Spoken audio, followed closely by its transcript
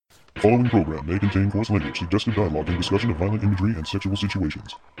The following program may contain coarse language, suggestive dialogue, and discussion of violent imagery and sexual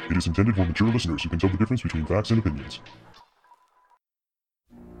situations. It is intended for mature listeners who can tell the difference between facts and opinions.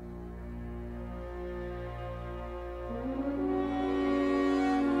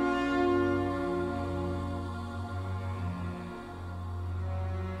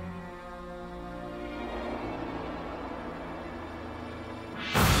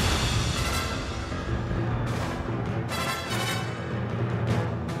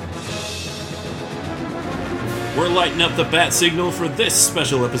 We're lighting up the bat signal for this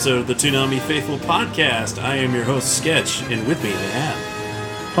special episode of the Toonami Faithful podcast. I am your host, Sketch, and with me I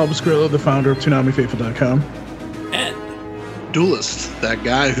have... Paul Basquillo, the founder of ToonamiFaithful.com. And... Duelist, that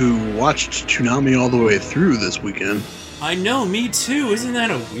guy who watched Toonami all the way through this weekend. I know, me too. Isn't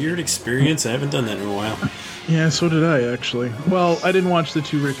that a weird experience? I haven't done that in a while. Yeah, so did I, actually. Well, I didn't watch the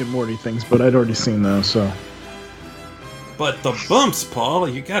two Rick and Morty things, but I'd already seen those, so... But the bumps, Paul,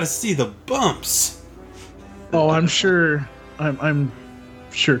 you gotta see the bumps. Oh, I'm sure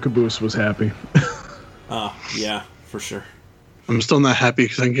Caboose was happy. Yeah, for sure. I'm still not happy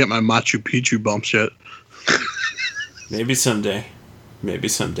because I can get my Machu Picchu bumps yet. Maybe someday.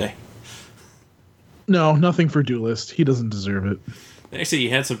 No, nothing for Duelist. He doesn't deserve it. Actually,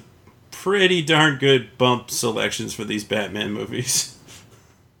 you had some pretty darn good bump selections for these Batman movies.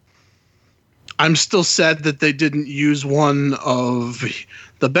 I'm still sad that they didn't use one of...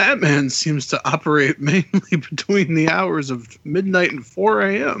 The Batman seems to operate mainly between the hours of midnight and 4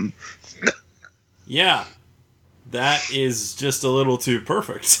 a.m. Yeah, that is just a little too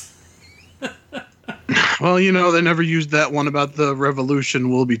perfect. Well, you know, they never used that one about the revolution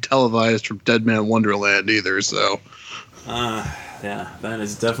will be televised from Dead Man Wonderland either, so... Yeah, that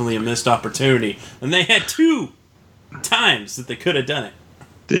is definitely a missed opportunity. And they had 2 times that they could have done it.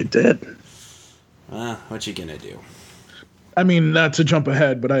 They did. What you gonna do? I mean, not to jump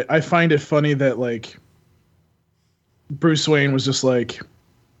ahead, but I find it funny that, like, Bruce Wayne was just like,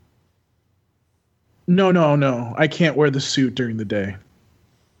 no, I can't wear the suit during the day.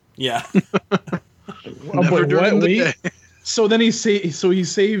 Yeah. Never during the day. So then he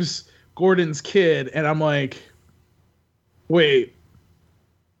saves Gordon's kid, and I'm like, wait,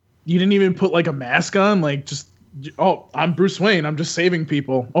 you didn't even put, like, a mask on? Like, just, oh, I'm Bruce Wayne, I'm just saving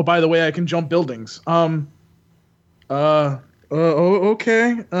people. Oh, by the way, I can jump buildings.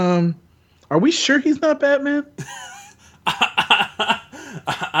 Okay. Are we sure he's not Batman?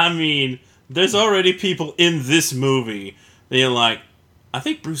 I mean, there's already people in this movie that are like, I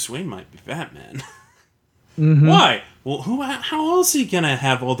think Bruce Wayne might be Batman. Mm-hmm. Why? Well, how else is he gonna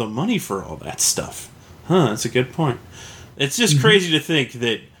have all the money for all that stuff? That's a good point. It's just crazy to think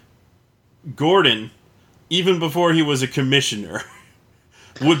that Gordon, even before he was a commissioner,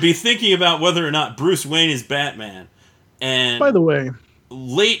 would be thinking about whether or not Bruce Wayne is Batman. And by the way,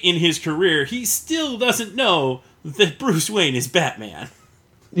 late in his career, he still doesn't know that Bruce Wayne is Batman.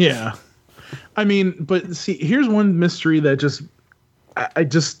 Yeah. I mean, but see, here's one mystery that I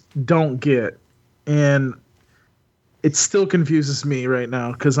just don't get. And it still confuses me right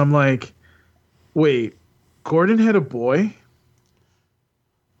now because I'm like, wait, Gordon had a boy?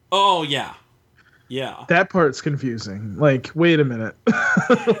 Oh, yeah. Yeah. That part's confusing. Like, wait a minute.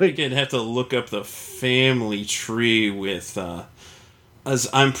 Like, I'd have to look up the family tree with... as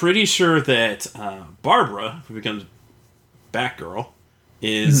I'm pretty sure that Barbara, who becomes Batgirl,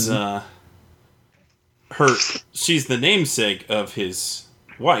 is... she's the namesake of his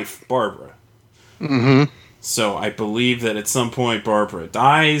wife, Barbara. Mm-hmm. So I believe that at some point Barbara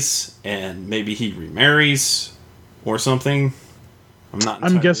dies, and maybe he remarries or something.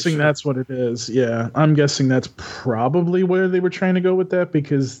 I'm guessing sure. That's what it is. Yeah, I'm guessing that's probably where they were trying to go with that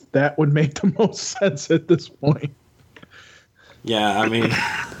because that would make the most sense at this point. Yeah, I mean...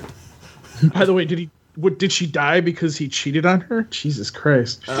 By the way, did she die because he cheated on her? Jesus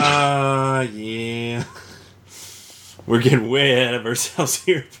Christ. Yeah. We're getting way ahead of ourselves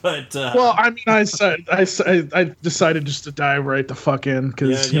here, but... Well, I mean, I decided just to dive right the fuck in,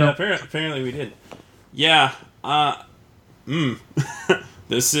 because, apparently we did. Yeah,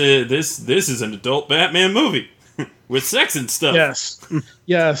 This is an adult Batman movie with sex and stuff.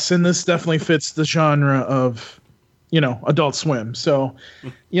 Yes, and this definitely fits the genre of, Adult Swim. So,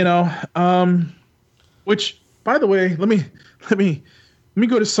 which, by the way, let me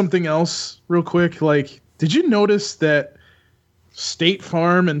go to something else real quick. Like, did you notice that State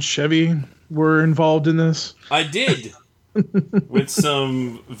Farm and Chevy were involved in this? I did, with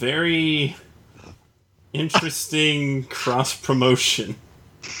some very interesting cross promotion.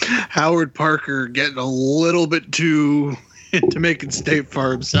 Howard Parker getting a little bit too into making State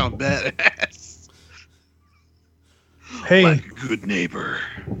Farm sound badass. Hey, like a good neighbor.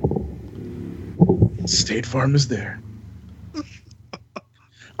 State Farm is there.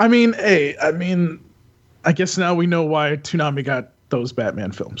 I mean, hey, I guess now we know why Toonami got those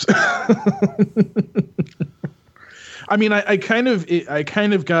Batman films. I mean, I kind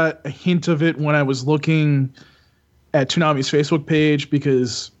of got a hint of it when I was looking at Toonami's Facebook page,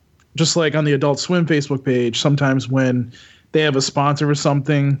 because just like on the Adult Swim Facebook page, sometimes when they have a sponsor or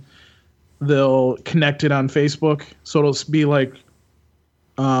something, they'll connect it on Facebook. So it'll be like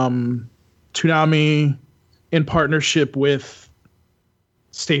Toonami in partnership with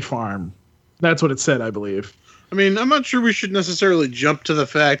State Farm. That's what it said, I believe. I mean, I'm not sure we should necessarily jump to the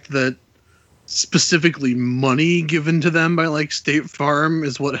fact that specifically money given to them by like State Farm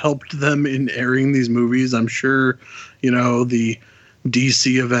is what helped them in airing these movies. I'm sure, the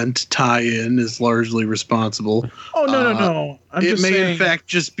DC event tie-in is largely responsible. Oh, no. It may in fact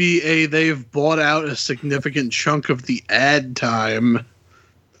just be they've bought out a significant chunk of the ad time.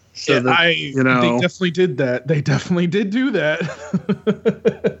 So they definitely did that. They definitely did do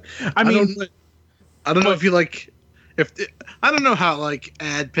that. I don't know if you I don't know how like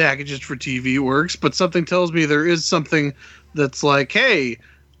ad packages for TV works, but something tells me there is something that's like, hey,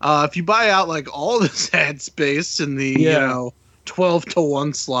 if you buy out like all this ad space in the 12 to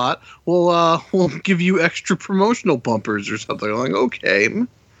 1 slot, we'll give you extra promotional bumpers or something. I'm like, okay.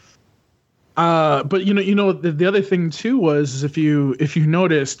 But the other thing too was if you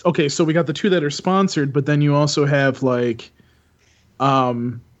noticed, okay, so we got the two that are sponsored, but then you also have like,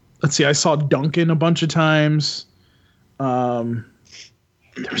 let's see, I saw Dunkin' a bunch of times. There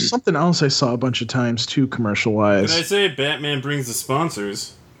was something else I saw a bunch of times too, commercial wise. Did I say Batman brings the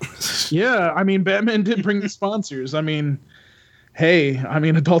sponsors? Yeah, I mean, Batman did bring the sponsors. I mean, hey,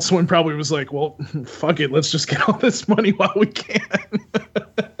 Adult Swim probably was like, well, fuck it, let's just get all this money while we can.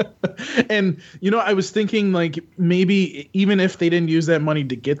 And, I was thinking, like, maybe even if they didn't use that money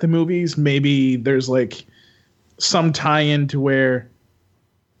to get the movies, maybe there's, like, some tie-in to where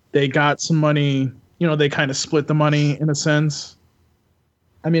they got some money, they kind of split the money in a sense.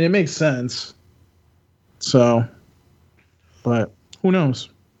 I mean, it makes sense. So, but who knows?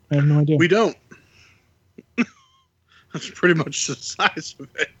 I have no idea. We don't. That's pretty much the size of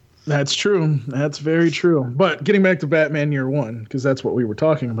it. That's true. That's very true. But getting back to Batman Year One, because that's what we were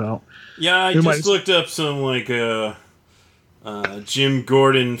talking about. Yeah, I just looked up some like Jim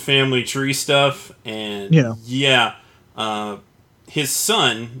Gordon family tree stuff, and his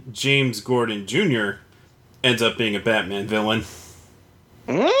son James Gordon Jr. ends up being a Batman villain.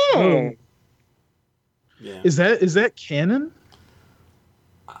 Oh, yeah. Is that canon?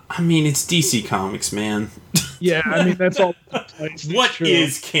 I mean, it's DC Comics, man. Yeah, I mean, that's all. What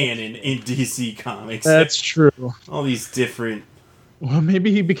is canon in DC Comics? That's true. All these different. Well,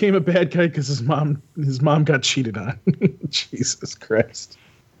 maybe he became a bad guy because his mom got cheated on. Jesus Christ.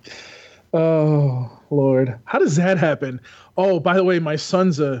 Oh, Lord. How does that happen? Oh, by the way, my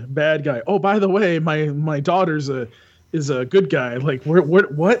son's a bad guy. Oh, by the way, my daughter's is a good guy. Like,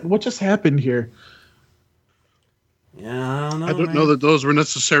 what just happened here? Yeah, I don't know that those were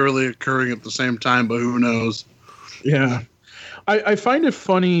necessarily occurring at the same time, but who knows? Yeah. I find it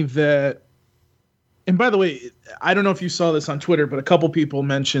funny that, and by the way, I don't know if you saw this on Twitter, but a couple people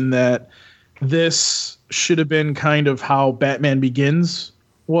mentioned that this should have been kind of how Batman Begins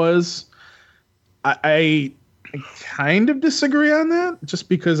was. I kind of disagree on that, just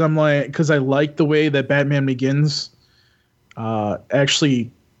because I like the way that Batman Begins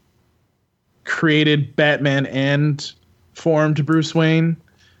actually created Batman and formed Bruce Wayne.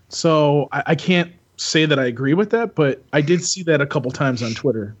 So I can't say that I agree with that, but I did see that a couple times on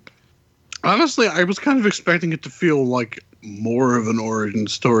Twitter. Honestly, I was kind of expecting it to feel like more of an origin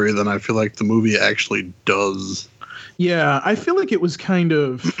story than I feel like the movie actually does. Yeah, I feel like it was kind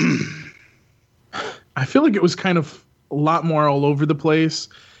of a lot more all over the place.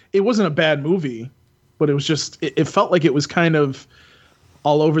 It wasn't a bad movie, but it was just it felt like it was kind of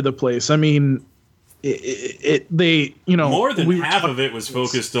all over the place. I mean, more than half of it was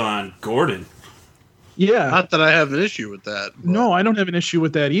focused on Gordon. Yeah. Not that I have an issue with that. But. No, I don't have an issue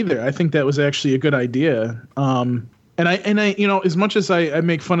with that either. I think that was actually a good idea. And I as much as I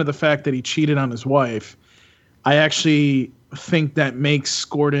make fun of the fact that he cheated on his wife, I actually think that makes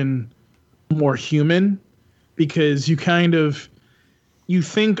Gordon more human, because you think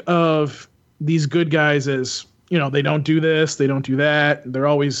of these good guys as, they don't do this, they don't do that. They're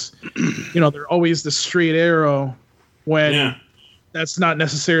always, they're always the straight arrow when that's not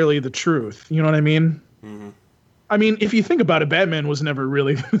necessarily the truth. You know what I mean? Mm-hmm. I mean, if you think about it, Batman was never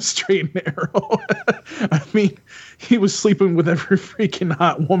really straight and narrow. I mean, he was sleeping with every freaking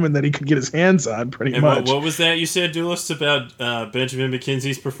hot woman that he could get his hands on, pretty much. What was that you said, Duelist, about Benjamin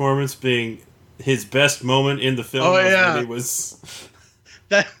McKenzie's performance being his best moment in the film Oh, was yeah. when he was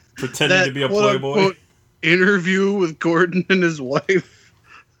That pretending to be a playboy. quote-unquote interview with Gordon and his wife.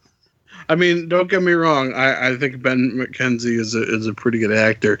 I mean, don't get me wrong. I think Ben McKenzie is a pretty good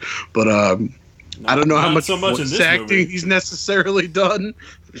actor, but I don't know how Not much so much in voice this acting movie. he's necessarily done.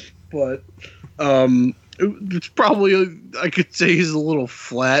 But it's probably, I could say he's a little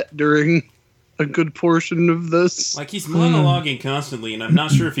flat during a good portion of this. Like, he's monologuing constantly, and I'm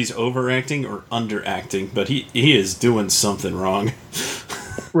not sure if he's overacting or underacting, but he is doing something wrong.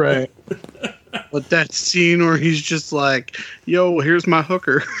 Right. But that scene where he's just like, "Yo, here's my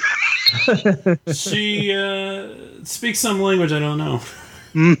hooker." She speaks some language I don't know.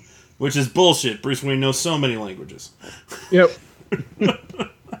 Which is bullshit. Bruce Wayne knows so many languages. Yep.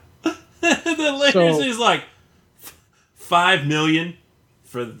 The lady So- is like, $5 million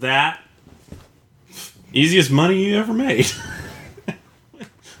for that? Easiest money you ever made.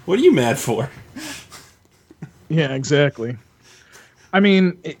 What are you mad for? Yeah, exactly. I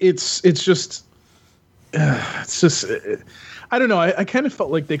mean, it's just I don't know. I kind of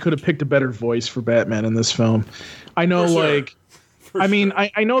felt like they could have picked a better voice for Batman in this film. I know, For sure. like, I mean,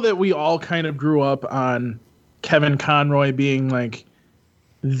 I know that we all kind of grew up on Kevin Conroy being like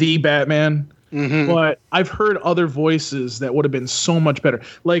the Batman, but I've heard other voices that would have been so much better.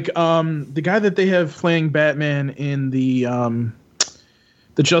 Like the guy that they have playing Batman in the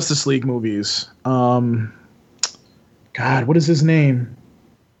Justice League movies. God, what is his name?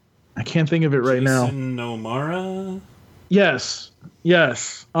 I can't think of it right now. Jason O'Mara? Yes. Yeah,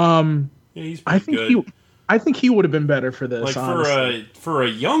 he's I pretty think good. I think he would have been better for this. Like, honestly. for a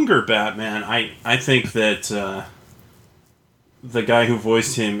younger Batman, I think that the guy who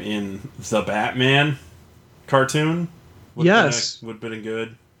voiced him in the Batman cartoon would Yes. have been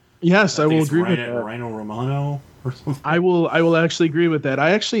good. Yes, I think will it's agree with Rhino, that. Rhino Romano or something. I will actually agree with that.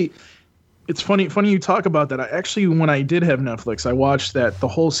 It's funny you talk about that. I actually, when I did have Netflix, I watched the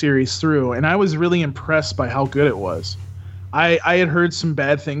whole series through, and I was really impressed by how good it was. I had heard some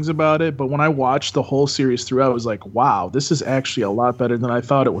bad things about it, but when I watched the whole series through, I was like, wow, this is actually a lot better than I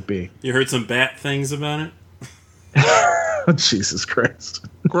thought it would be. You heard some bat things about it? Jesus Christ.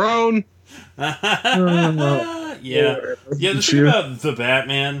 Grown. Yeah. The thing Sure. about the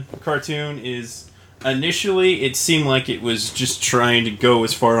Batman cartoon is initially it seemed like it was just trying to go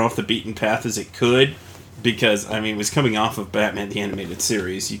as far off the beaten path as it could because, I mean, it was coming off of Batman the Animated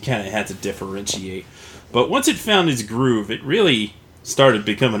Series. You kind of had to differentiate. But once it found its groove, it really started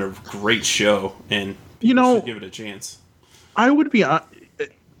becoming a great show, and people should give it a chance. I would be.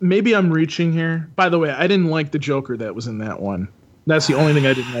 Maybe I'm reaching here. By the way, I didn't like the Joker that was in that one. That's the only thing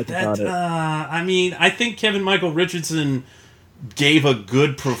I didn't like about it. I mean, I think Kevin Michael Richardson gave a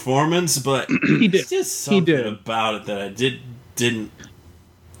good performance, but He did. there's just He something did. about it that I didn't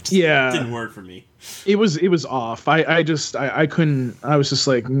Yeah, work for me. it was off. I couldn't. I was just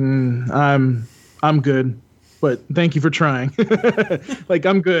like, I'm good, but thank you for trying. Like,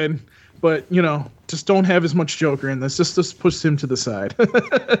 I'm good, but just don't have as much Joker in this. Just push him to the side.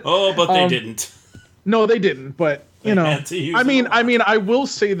 Oh, but they didn't. No, they didn't. But had to use I mean, him a lot. I will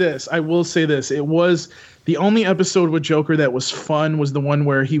say this. It was the only episode with Joker that was fun was the one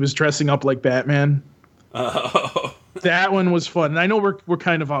where he was dressing up like Batman. Oh, That one was fun. And I know we're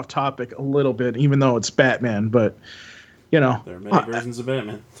kind of off topic a little bit, even though it's Batman. But there are many versions of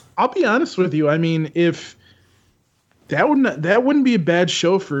Batman. I'll be honest with you. I mean, if that wouldn't be a bad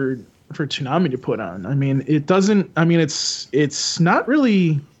show for Toonami to put on. I mean, it doesn't. I mean, it's not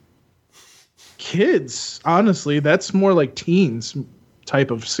really kids. Honestly, that's more like teens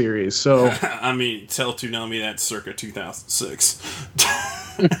type of series. So I mean, tell Toonami that's circa 2006.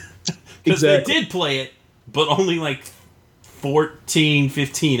 Because Exactly. they did play it, but only like 14,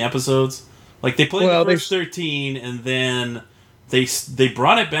 15 episodes. Like, they played Well, the first 13, and then they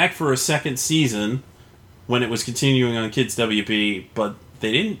brought it back for a second season when it was continuing on Kids WB, but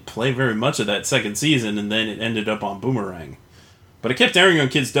they didn't play very much of that second season, and then it ended up on Boomerang. But it kept airing on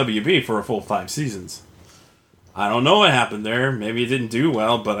Kids WB for a full 5 seasons. I don't know what happened there. Maybe it didn't do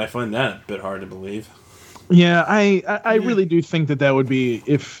well, but I find that a bit hard to believe. yeah, I really do think that would be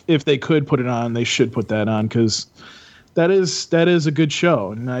if they could put it on, they should put that on because that is a good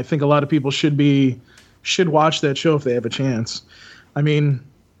show, and I think a lot of people should watch that show if they have a chance. I mean,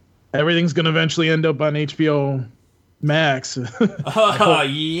 everything's gonna eventually end up on HBO Max.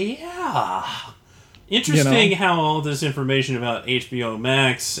 Yeah. Interesting how all this information about HBO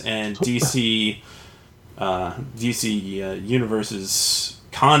Max and DC Universe's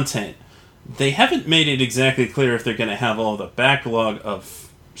content, they haven't made it exactly clear if they're going to have all the backlog of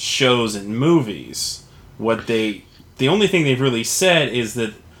shows and movies. The only thing they've really said is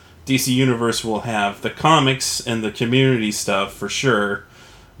that DC Universe will have the comics and the community stuff for sure,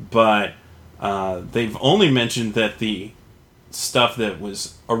 but they've only mentioned that the stuff that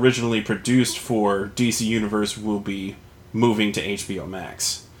was originally produced for DC Universe will be moving to HBO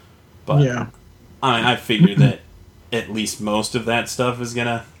Max. But Yeah. I figure that at least most of that stuff is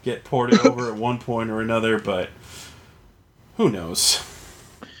gonna get ported over at one point or another, but who knows?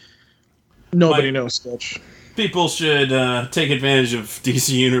 Nobody Like- knows, Sketch. People should take advantage of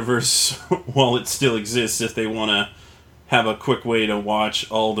DC Universe while it still exists if they want to have a quick way to watch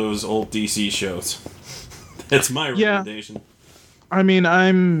all those old DC shows. That's my Yeah. recommendation. I mean,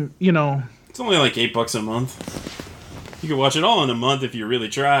 It's only like $8 a month. You could watch it all in a month if you really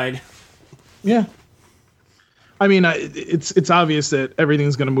tried. yeah. I mean, it's obvious that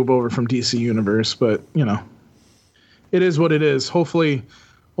everything's going to move over from DC Universe, but it is what it is. Hopefully,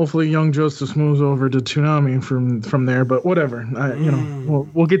 Young Justice moves over to Toonami from there. But whatever,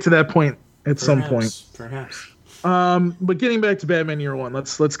 we'll get to that point at some point. Perhaps. But getting back to Batman Year One,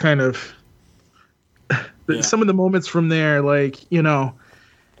 let's kind of some of the moments from there, like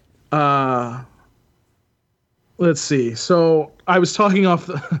let's see. So I was talking off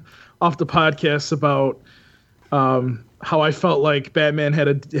the podcast about how I felt like Batman had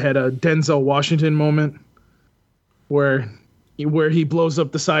a Denzel Washington moment where he blows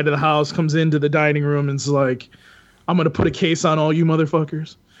up the side of the house, comes into the dining room, and is like, "I'm gonna put a case on all you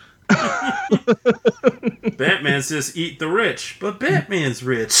motherfuckers." Batman says eat the rich, but Batman's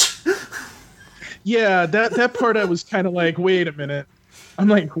rich. Yeah, that part I was kind of like, wait a minute. I'm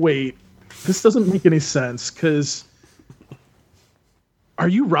like, wait, this doesn't make any sense, because are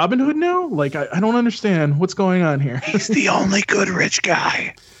you Robin Hood now? Like, I don't understand what's going on here. He's the only good rich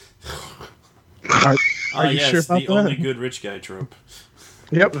guy. Are you sure about the that? only good rich guy trope.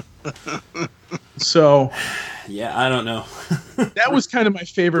 Yep. So Yeah, I don't know. that was kind of my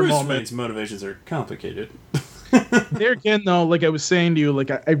favorite Bruce moment. Wayne's motivations are complicated. There again, though, like I was saying to you,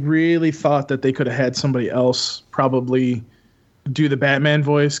 like I really thought that they could have had somebody else probably do the Batman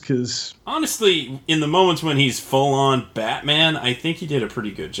voice, because Honestly, in the moments when he's full-on Batman, I think he did a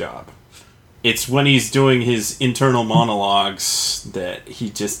pretty good job. It's when he's doing his internal monologues that he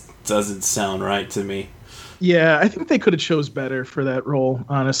just doesn't sound right to me. yeah, I think they could have chose better for that role,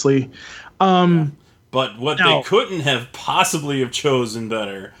 honestly. But what Now- they couldn't have possibly have chosen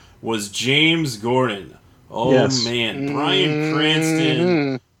better was James Gordon. Oh, Yes. man. Bryan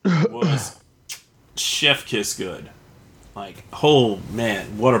Cranston was chef kiss good. Like, oh, man,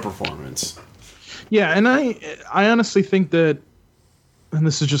 what a performance. Yeah, and I honestly think that, and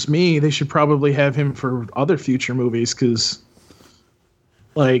this is just me, they should probably have him for other future movies, because,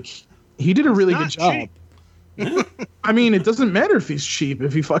 like, he did a really good not job. cheap. I mean, it doesn't matter if he's cheap.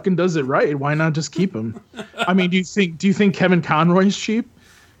 If he fucking does it right, why not just keep him? I mean, do you think Kevin Conroy's cheap?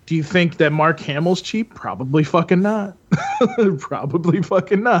 Do you think that Mark Hamill's cheap? Probably fucking not. Probably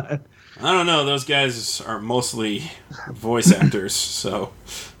fucking not. I don't know. Those guys are mostly voice actors, so...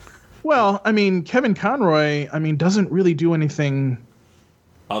 Well, I mean, Kevin Conroy, doesn't really do anything.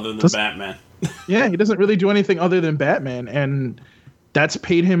 Other than Batman. Yeah, he doesn't really do anything other than Batman, and that's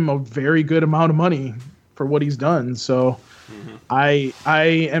paid him a very good amount of money for what he's done. So I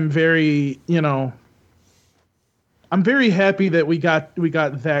am very, I'm very happy that we got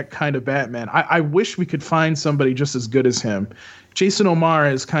that kind of Batman. I wish we could find somebody just as good as him. Jason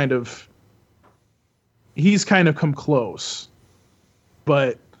O'Mara is he's kind of come close.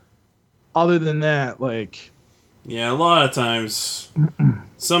 But other than that, like, Yeah, a lot of times,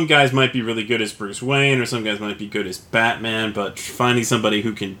 some guys might be really good as Bruce Wayne, or some guys might be good as Batman, but finding somebody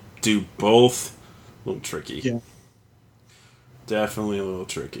who can do both, a little tricky. Yeah. Definitely a little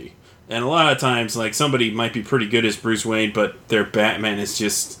tricky. And a lot of times, like, somebody might be pretty good as Bruce Wayne, but their Batman is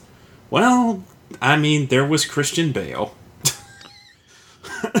just, well, there was Christian Bale.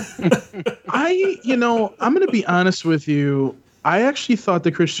 I'm going to be honest with you. I actually thought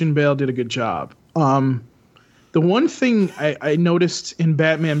that Christian Bale did a good job. The one thing I noticed in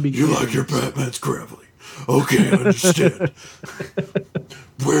Batman Begins... Batman's gravelly. Okay, I understand.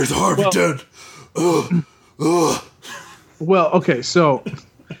 Where's Harvey Dent? Well, okay, so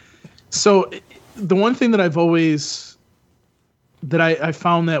the one thing that I've always... that I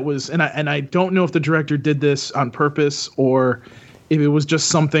found that was... And I don't know if the director did this on purpose or if it was just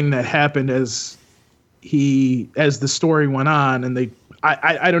something that happened as the story went on, and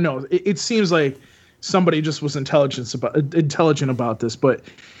I don't know. It seems like somebody just was intelligent about this, but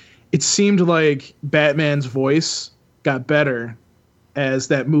it seemed like Batman's voice got better as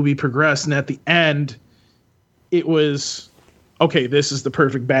that movie progressed, and at the end, it was, okay, this is the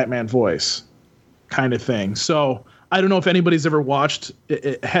perfect Batman voice kind of thing. So I don't know if anybody's ever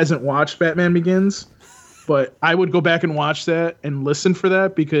hasn't watched Batman Begins, but I would go back and watch that and listen for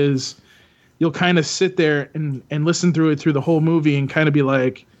that, because you'll kind of sit there and listen through the whole movie and kind of be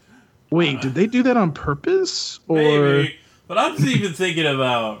like, wait, did they do that on purpose? Or maybe. But I'm even thinking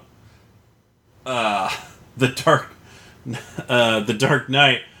about the Dark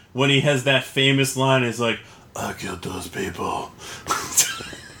Knight, when he has that famous line. Is like, I killed those people.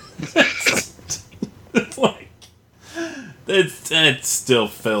 It's like it still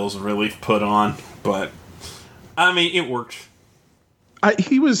feels really put on, but I mean, it worked. I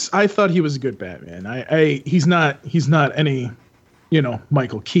thought he was a good Batman. He's not any,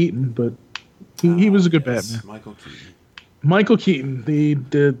 Michael Keaton, but he was a good Batman. Michael Keaton,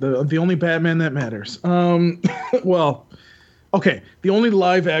 the only Batman that matters. Well, okay, the only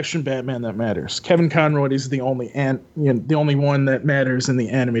live action Batman that matters. Kevin Conroy is the only one that matters in the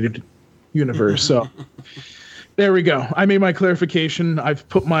animated universe. So there we go. I made my clarification. I've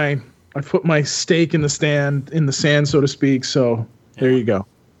put my stake in the sand, so to speak. So there you go.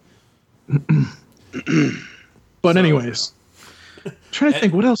 But anyways, trying to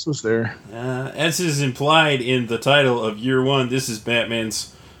think what else was there. As is implied in the title of Year One, this is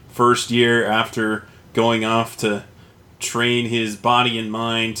Batman's first year after going off to train his body and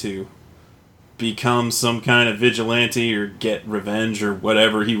mind to become some kind of vigilante or get revenge or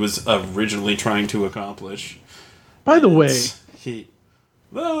whatever he was originally trying to accomplish. By the way,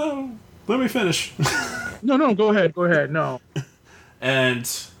 well, let me finish. No, go ahead. No. And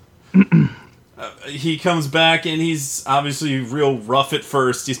he comes back, and he's obviously real rough at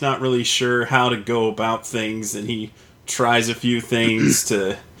first. He's not really sure how to go about things, and he tries a few things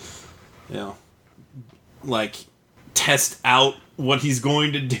to, like, test out what he's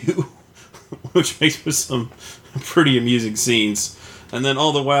going to do, which makes for some pretty amusing scenes. And then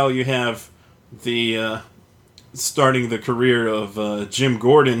all the while you have the starting the career of Jim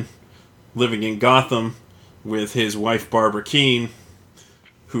Gordon living in Gotham with his wife Barbara Keene,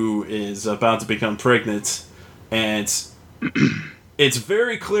 who is about to become pregnant. And it's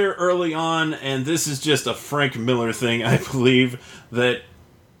very clear early on, and this is just a Frank Miller thing, I believe, that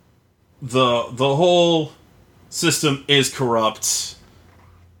the whole system is corrupt.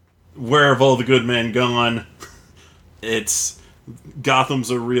 Where have all the good men gone? Gotham's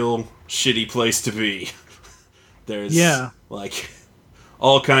a real shitty place to be. There's like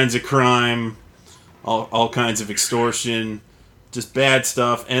all kinds of crime, all kinds of extortion, just bad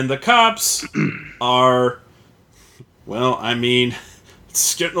stuff, and the cops are, well, I mean,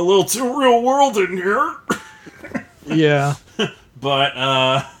 it's getting a little too real world in here. Yeah. But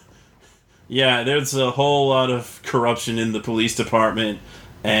yeah, there's a whole lot of corruption in the police department,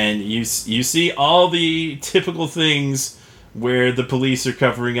 and you see all the typical things where the police are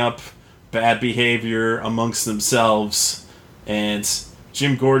covering up bad behavior amongst themselves, and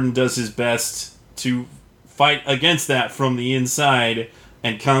Jim Gordon does his best to fight against that from the inside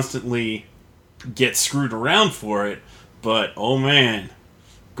and constantly get screwed around for it. But oh man,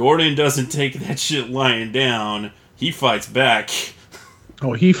 Gordon doesn't take that shit lying down. He fights back.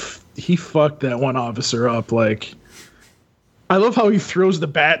 Oh, he fucked that one officer up. Like, I love how he throws the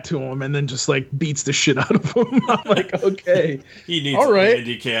bat to him and then just like beats the shit out of him. I'm like, okay, he needs a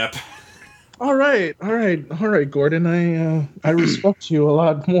handicap. All right, Gordon. I respect you a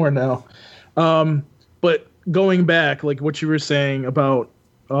lot more now. But going back, like what you were saying about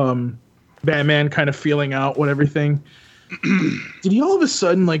Batman kind of feeling out what everything. Did he all of a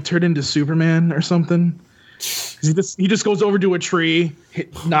sudden like turn into Superman or something? He just goes over to a tree,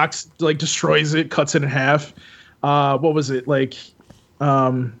 knocks, like destroys it, cuts it in half. What was it like?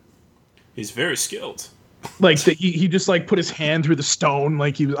 He's very skilled. Like he just like put his hand through the stone.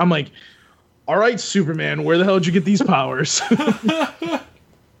 Like he was. I'm like, all right, Superman, where the hell did you get these powers?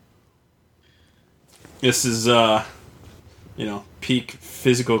 This is peak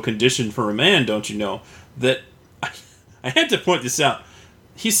physical condition for a man, don't you know? That I had to point this out.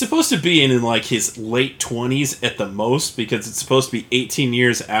 He's supposed to be in like his late 20s at the most, because it's supposed to be 18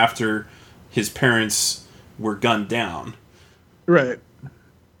 years after his parents were gunned down. Right.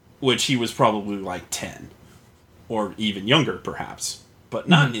 Which he was probably like 10. Or even younger, perhaps. But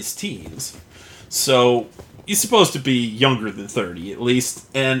not in his teens. So, he's supposed to be younger than 30, at least.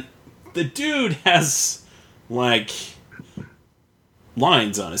 And the dude has, like,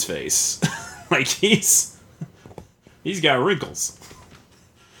 lines on his face. Like, he's got wrinkles.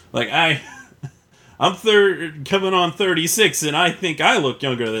 Like, I'm coming on 36, and I think I look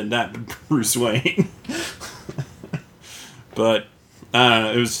younger than that Bruce Wayne. But,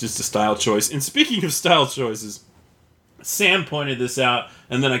 it was just a style choice. And speaking of style choices, Sam pointed this out,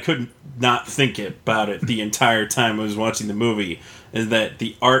 and then I couldn't not think about it the entire time I was watching the movie, is that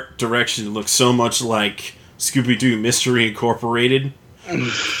the art direction looks so much like Scooby-Doo Mystery Incorporated.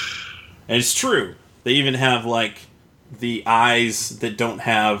 And it's true. They even have, like, the eyes that don't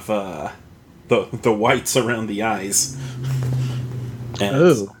have the whites around the eyes.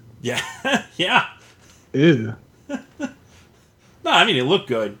 Oh. Yeah. Yeah. Ew. No, I mean, it looked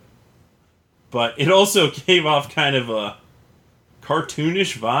good. But it also gave off kind of a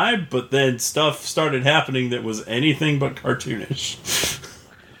cartoonish vibe, but then stuff started happening that was anything but cartoonish.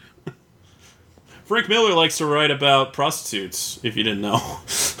 Frank Miller likes to write about prostitutes, if you didn't know.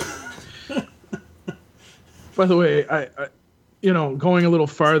 By the way, I going a little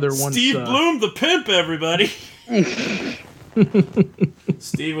farther once... Steve Bloom, the pimp, everybody!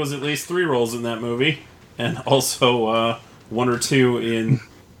 Steve was at least 3 roles in that movie, and also 1 or 2 in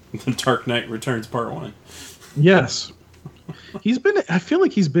The Dark Knight Returns Part 1. Yes. I feel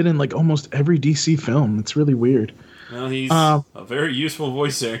like he's been in like almost every DC film. It's really weird. Well, he's a very useful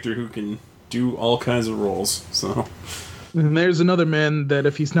voice actor who can do all kinds of roles. So, and there's another man that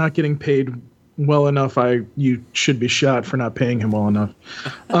if he's not getting paid well enough, you should be shot for not paying him well enough.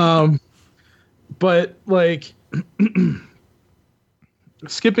 But like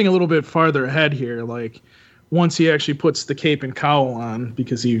skipping a little bit farther ahead here, like once he actually puts the cape and cowl on,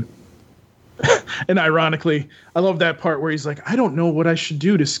 because he and ironically, I love that part where he's like, I don't know what I should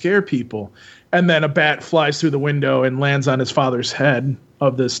do to scare people. And then a bat flies through the window and lands on his father's head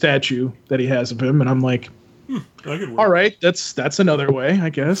of the statue that he has of him. And I'm like, all right, that's another way, I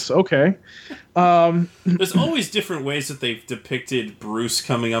guess. Okay. There's always different ways that they've depicted Bruce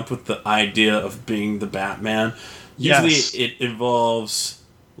coming up with the idea of being the Batman. Usually it involves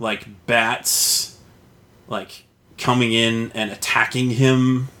like bats like coming in and attacking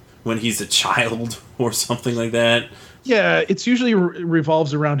him when he's a child or something like that. Yeah, it's usually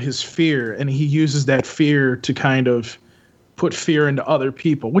revolves around his fear, and he uses that fear to kind of put fear into other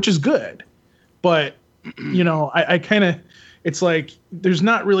people, which is good. But, I kind of, it's like, there's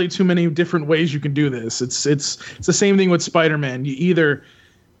not really too many different ways you can do this. It's the same thing with Spider-Man. You either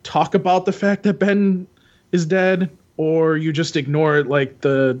talk about the fact that Ben is dead, or you just ignore it, like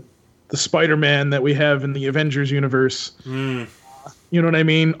the Spider-Man that we have in the Avengers universe. You know what I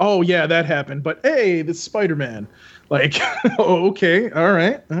mean? Oh, yeah, that happened. But, hey, this Spider-Man. Like, oh, okay, all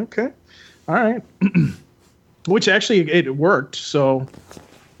right, okay, all right. Which actually, it worked, so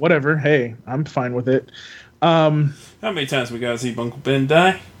whatever. Hey, I'm fine with it. How many times we got to see Uncle Ben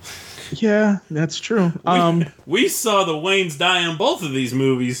die? Yeah, that's true. We saw the Waynes die in both of these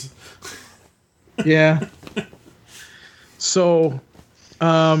movies. Yeah. So,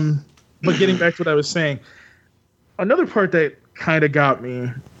 but getting back to what I was saying, another part that kind of got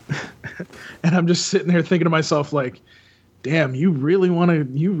me, and I'm just sitting there thinking to myself, like, damn, you really want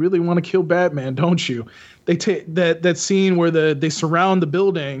to kill Batman, don't you? They take that scene where they surround the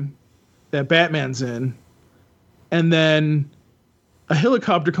building that Batman's in, and then a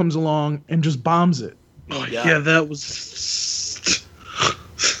helicopter comes along and just bombs it. Oh yeah, that was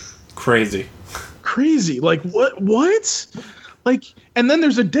crazy. Like what? Like, and then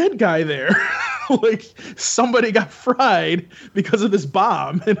there's a dead guy there. Like somebody got fried because of this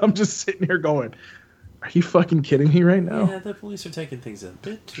bomb, and I'm just sitting here going, are you fucking kidding me right now? Yeah, the police are taking things a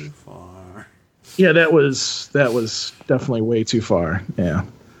bit too far. Yeah, that was definitely way too far. Yeah.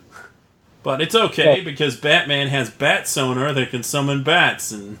 But it's okay, because Batman has bat sonar that can summon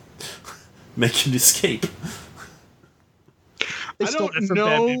bats and make it escape. I don't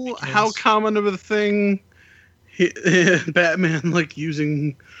know how common of a thing Batman like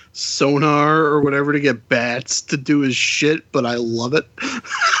using sonar or whatever to get bats to do his shit, but I love it.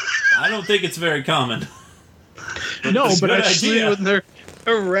 I don't think it's very common. No, but actually when they're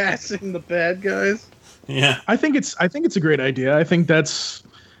harassing the bad guys. Yeah. I think it's a great idea. I think that's,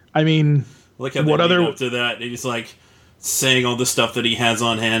 I mean, look how they lead up to that. He's like saying all the stuff that he has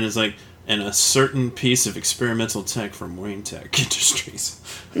on hand is like, and a certain piece of experimental tech from Wayne Tech Industries.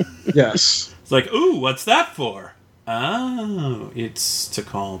 Yes. It's like, ooh, what's that for? Oh, it's to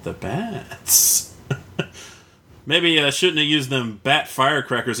call the bats. Maybe I shouldn't have used them bat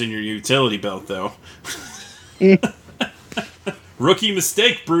firecrackers in your utility belt, though. Rookie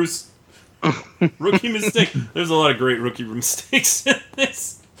mistake, Bruce. Rookie mistake. There's a lot of great rookie mistakes in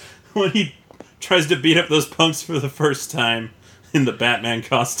this. When he tries to beat up those punks for the first time in the Batman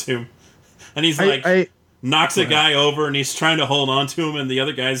costume. And he's like, knocks a guy over and he's trying to hold on to him and the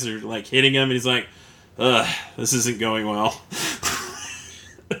other guys are like hitting him and he's like, ugh, this isn't going well.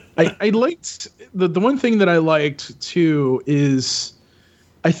 I liked, the one thing that I liked too is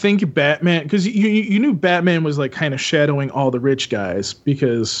I think Batman, because you knew Batman was like kind of shadowing all the rich guys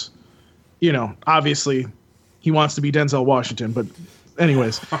because, obviously he wants to be Denzel Washington. But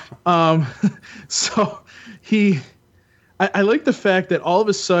anyways, so I like the fact that all of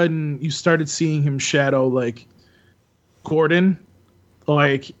a sudden you started seeing him shadow like Gordon.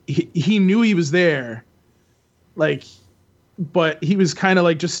 Like he knew he was there, like, but he was kind of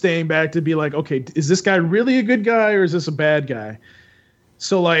like just staying back to be like, okay, is this guy really a good guy or is this a bad guy?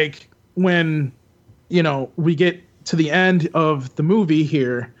 So like when, we get to the end of the movie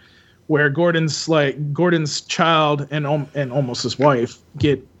here where Gordon's child and almost his wife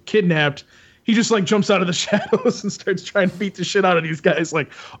get kidnapped, he just like jumps out of the shadows and starts trying to beat the shit out of these guys.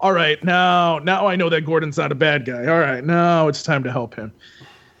 Like, all right, now I know that Gordon's not a bad guy. All right, now it's time to help him.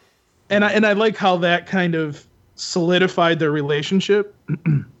 And I like how that kind of solidified their relationship.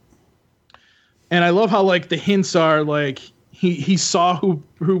 And I love how like the hints are like, he saw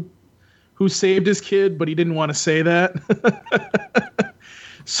who saved his kid, but he didn't want to say that.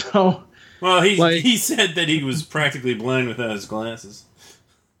 So, well, he said that he was practically blind without his glasses,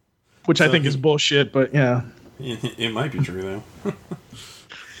 which I think is bullshit. But yeah, it might be true though.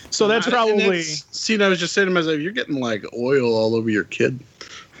 So that's probably scene I was just saying to myself, you're getting like oil all over your kid.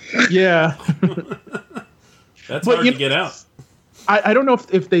 Yeah, that's hard to get out. I don't know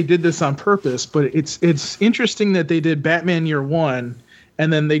if they did this on purpose, but it's interesting that they did Batman Year One,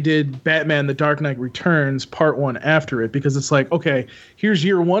 and then they did Batman: The Dark Knight Returns Part 1 after it, because it's like, okay, here's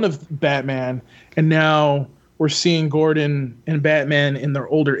Year One of Batman, and now we're seeing Gordon and Batman in their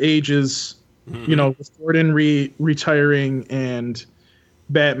older ages, with Gordon retiring and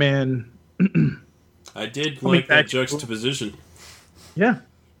Batman. I did like that juxtaposition. Yeah.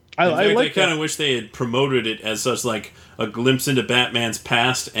 I kind of wish they had promoted it as such, like a glimpse into Batman's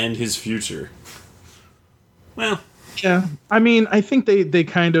past and his future. Well, yeah. I mean, I think they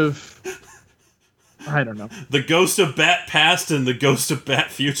kind of, I don't know. The ghost of Bat past and the ghost of Bat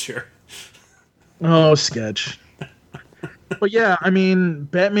future. Oh, sketch. But yeah, I mean,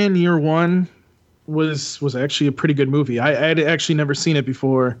 Batman Year One was actually a pretty good movie. I had actually never seen it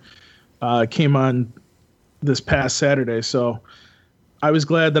before. It came on this past Saturday, so I was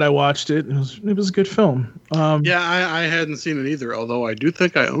glad that I watched it. It was a good film. I hadn't seen it either, although I do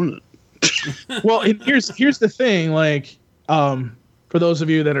think I own it. Well, and here's the thing. Like, for those of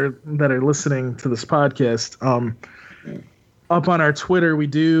you that are listening to this podcast, up on our Twitter, we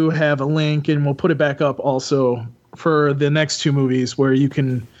do have a link, and we'll put it back up also for the next two movies where you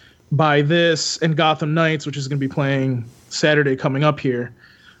can buy this and Gotham Knights, which is going to be playing Saturday coming up here,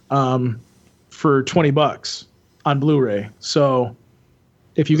 for $20 on Blu-ray. So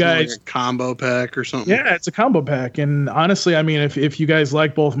if you guys, like a combo pack or something. Yeah, it's a combo pack. And honestly, I mean, if you guys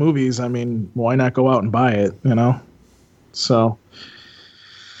like both movies, I mean, why not go out and buy it, So,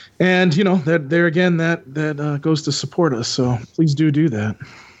 and that there again, that goes to support us. So please do that.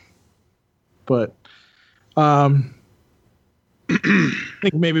 But I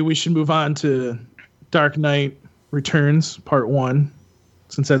think maybe we should move on to Dark Knight Returns Part 1,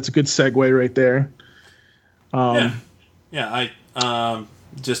 since that's a good segue right there. I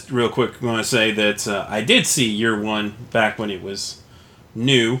just real quick want to say that I did see Year One back when it was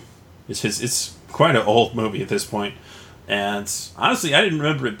new. It's quite an old movie at this point, and honestly, I didn't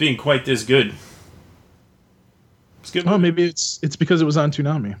remember it being quite this good. It's good. Oh, maybe it's because it was on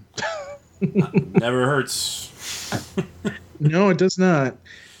Toonami. Never hurts. No, it does not.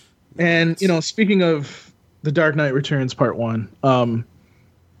 And speaking of The Dark Knight Returns Part 1,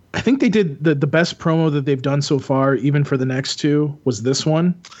 I think they did the best promo that they've done so far, even for the next two, was this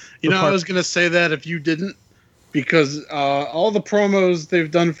one. I was going to say that if you didn't, because all the promos they've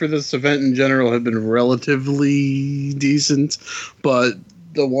done for this event in general have been relatively decent, but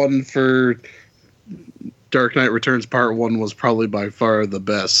the one for Dark Knight Returns Part 1 was probably by far the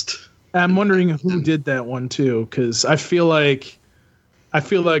best. I'm wondering who did that one too, because I feel like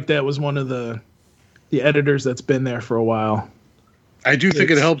that was one of the editors that's been there for a while. I do think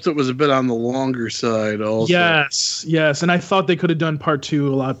it helps it was a bit on the longer side also. Yes. And I thought they could have done Part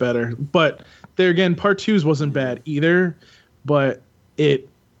 2 a lot better. But there again, Part 2's wasn't bad either, but it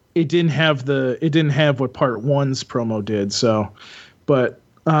didn't have what Part 1's promo did. So, but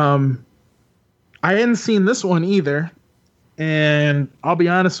I hadn't seen this one either. And I'll be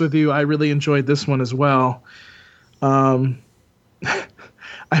honest with you, I really enjoyed this one as well. I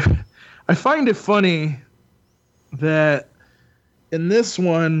find it funny that in this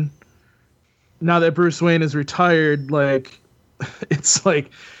one, now that Bruce Wayne is retired, it's like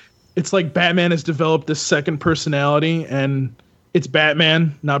Batman has developed this second personality, and it's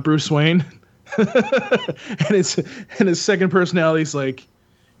Batman, not Bruce Wayne. and his second personality is like,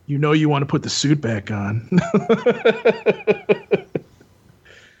 you know you want to put the suit back on.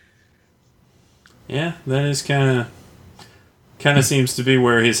 Yeah, that is kind of seems to be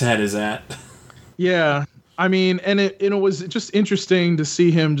where his head is at. Yeah, I mean, and it was just interesting to see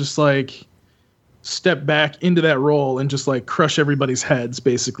him just like step back into that role and just like crush everybody's heads,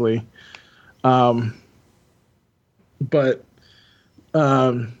 basically. But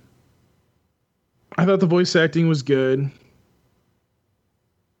I thought the voice acting was good.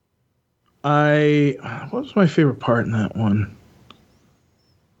 What was my favorite part in that one?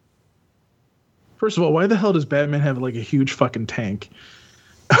 First of all, why the hell does Batman have like a huge fucking tank?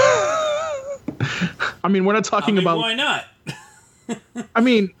 I mean, we're not talking about. Why not?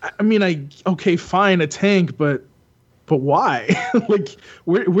 Okay, fine, a tank, but why? Like,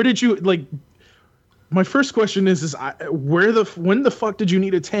 where did you like? My first question is when the fuck did you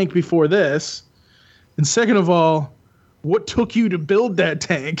need a tank before this? And second of all, what took you to build that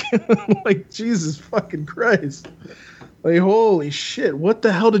tank? Like, Jesus fucking Christ. Like, holy shit, what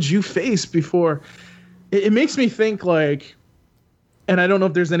the hell did you face before? It makes me think, like, and I don't know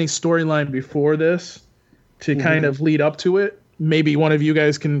if there's any storyline before this to kind of lead up to it. Maybe one of you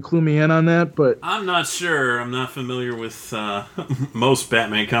guys can clue me in on that, but... I'm not sure. I'm not familiar with most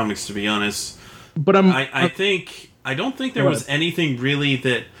Batman comics, to be honest. But I don't think there was anything really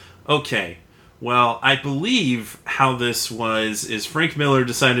that... Okay, well, I believe how this was is Frank Miller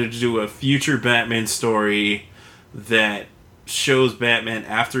decided to do a future Batman story that shows Batman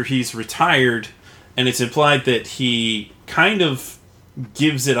after he's retired, and it's implied that he kind of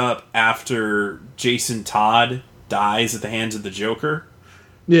gives it up after Jason Todd dies at the hands of the Joker.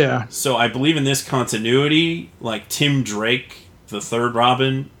 Yeah. So I believe in this continuity, like Tim Drake, the third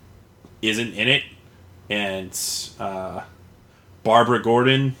Robin, isn't in it, and Barbara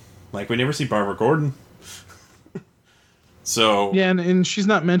Gordon, like we never see Barbara Gordon. So yeah, and she's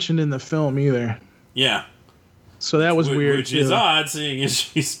not mentioned in the film either. Yeah. So that was weird. Which is odd, seeing as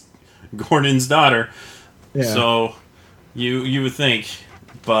she's Gordon's daughter. Yeah. So you would think,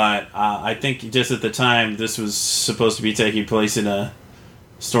 but I think just at the time this was supposed to be taking place in a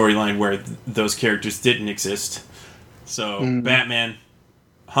storyline where those characters didn't exist. So Batman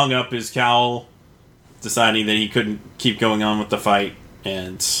hung up his cowl, deciding that he couldn't keep going on with the fight,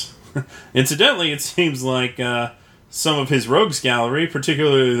 and incidentally, it seems like some of his rogues gallery,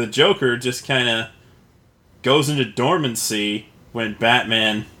 particularly the Joker, just kind of goes into dormancy when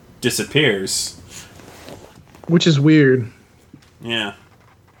Batman disappears. Which is weird. Yeah,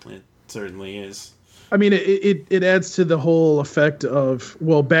 it certainly is. I mean, it adds to the whole effect of,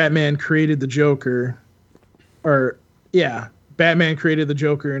 well, Batman created the Joker. Or, yeah, Batman created the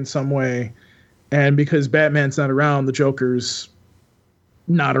Joker in some way. And because Batman's not around, the Joker's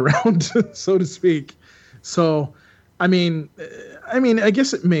not around, so to speak. So, I mean, I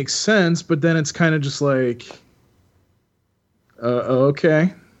guess it makes sense, but then it's kind of just like,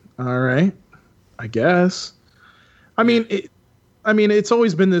 okay, all right, I guess. I mean, it's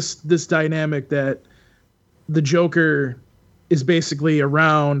always been this dynamic that the Joker is basically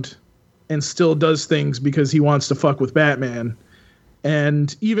around and still does things because he wants to fuck with Batman.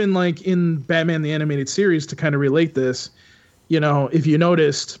 And even like in Batman the Animated Series, to kind of relate this, you know, if you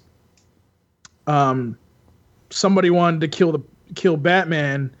noticed, somebody wanted to kill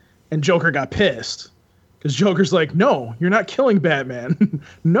Batman, and Joker got pissed because Joker's like, "No, you're not killing Batman.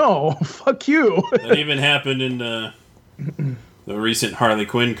 No, fuck you." That even happened in the recent Harley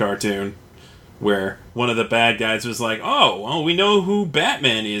Quinn cartoon, where one of the bad guys was like, "Oh, well, we know who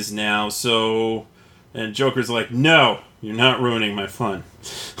Batman is now," so, and Joker's like, "No, you're not ruining my fun,"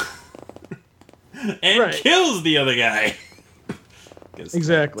 and kills the other guy.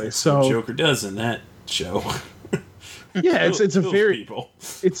 Exactly. That's so what Joker does in that show. Yeah, it's a very people.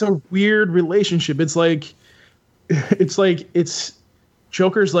 It's a weird relationship. It's like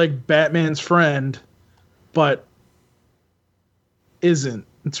Joker's like Batman's friend, but isn't.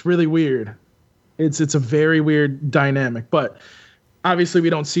 It's really weird. It's a very weird dynamic. But obviously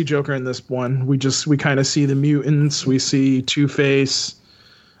we don't see Joker in this one. We kind of see the mutants. We see Two-Face.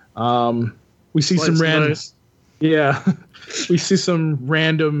 We see some random. Yeah, we see some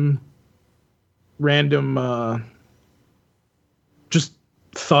random. Just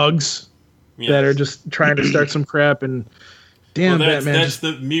thugs that are just trying to start some crap, and damn, Batman. That's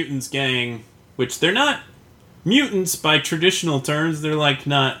the mutants gang, which they're not mutants by traditional terms. They're like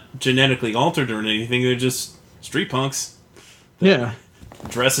not genetically altered or anything. They're just street punks. Yeah,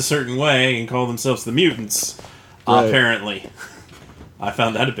 dress a certain way and call themselves the mutants. Right. Apparently, I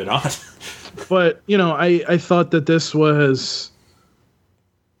found that a bit odd. But you know, I thought that this was.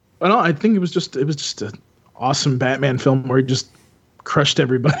 I think it was just an awesome Batman film where he just crushed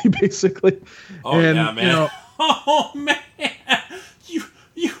everybody basically. Oh and, yeah, man. You know, oh man, you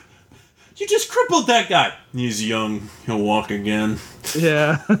just crippled that guy. He's young. He'll walk again.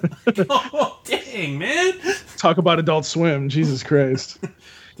 yeah. Oh dang, man. Talk about Adult Swim. Jesus Christ.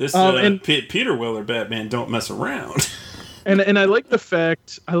 This and Peter Weller Batman don't mess around. And I like the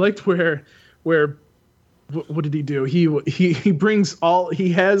fact. I liked where what did he do? He brings all.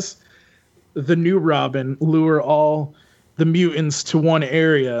 He has the new Robin lure all the mutants to one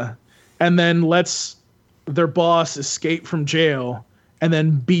area, and then lets their boss escape from jail, and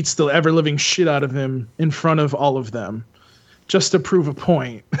then beats the ever living shit out of him in front of all of them, just to prove a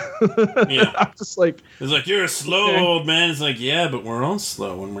point. Yeah, I'm just like, it's like, you're a slow old man. It's like, yeah, but we're all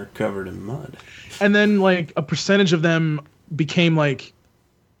slow when we're covered in mud. And then like a percentage of them became like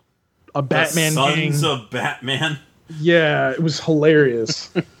a Batman gang. Sons of Batman. Yeah, it was hilarious.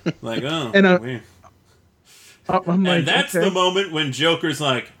 Like, oh, And weird. I'm like, And that's okay. the moment when Joker's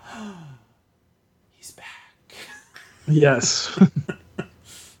like, oh, he's back. Yes.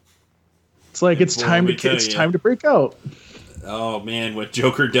 It's like it's time to break out. Oh man, what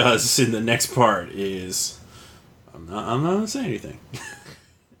Joker does in the next part is, I'm not gonna say anything,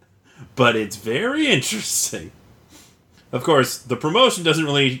 but it's very interesting. Of course, the promotion doesn't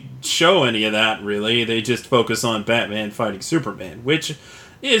really show any of that, really. They just focus on Batman fighting Superman, which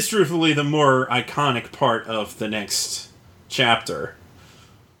is truthfully the more iconic part of the next chapter.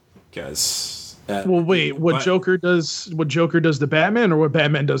 Because Well, wait, what Joker does to Batman, or what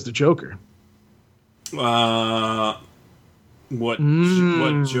Batman does to Joker? What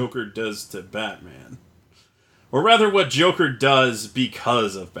Joker does to Batman, or rather, what Joker does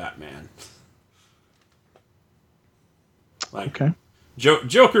because of Batman. Like, Okay.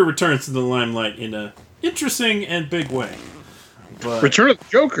 Joker returns to the limelight in a interesting and big way. But, Return of the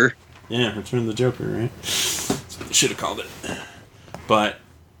Joker. yeah, Return of the Joker, right? That's what they should have called it. But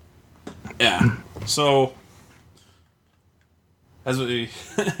yeah, so as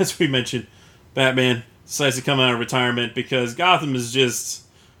we mentioned, Batman decides to come out of retirement because Gotham is just,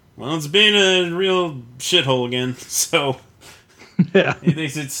 well, it's being a real shithole again. So Yeah. he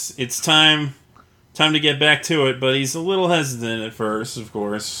thinks it's time to get back to it, but he's a little hesitant at first, of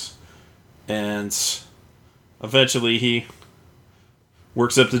course. And eventually he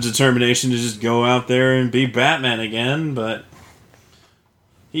works up the determination to just go out there and be Batman again, but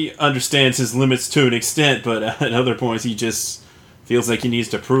he understands his limits to an extent, but at other points he just feels like he needs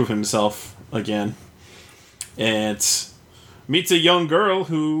to prove himself again. And meets a young girl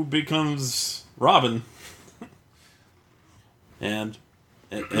who becomes Robin. And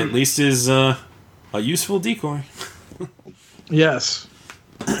at least is a useful decoy. Yes.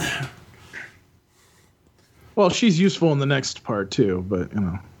 Well, she's useful in the next part too, but you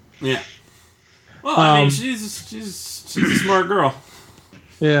know. Yeah. Well, I mean, she's a smart girl.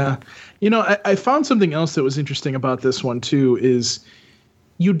 Yeah. You know, I found something else that was interesting about this one too, is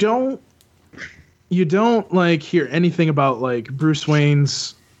you don't like hear anything about like Bruce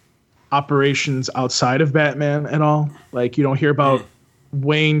Wayne's operations outside of Batman at all. Like you don't hear about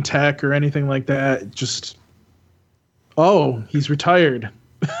Wayne Tech or anything like that. Just, oh, he's retired.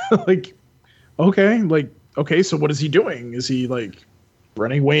 Like, okay, so what is he doing? Is he like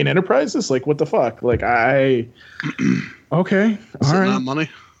running Wayne Enterprises? Like, what the fuck? Like, okay, all Sitting right. on money.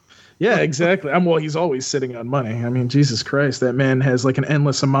 Yeah, exactly. Well, he's always sitting on money. I mean, Jesus Christ, that man has like an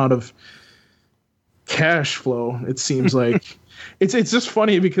endless amount of cash flow. It seems like it's just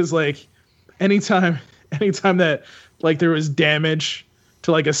funny because like anytime that like there was damage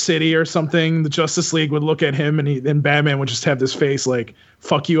to like a city or something, the Justice League would look at him and Batman would just have this face like,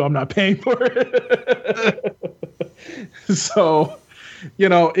 fuck you, I'm not paying for it. So, you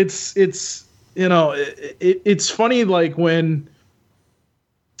know, it's funny like when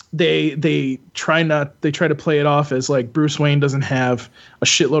they try to play it off as like Bruce Wayne doesn't have a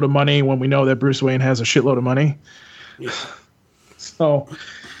shitload of money when we know that Bruce Wayne has a shitload of money. Yeah. So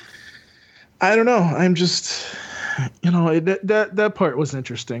I don't know. I'm just, you know, that part was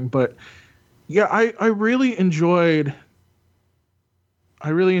interesting, but yeah, I really enjoyed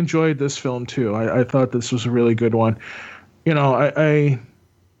this film too. I thought this was a really good one. You know,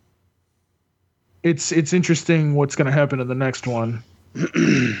 it's interesting what's going to happen in the next one.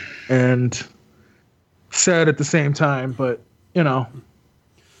 And sad at the same time, but you know,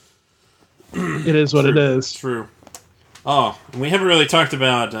 it is what it is. True. Oh, and we haven't really talked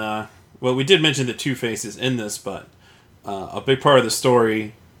about. Well, we did mention the Two-Face is in this, but a big part of the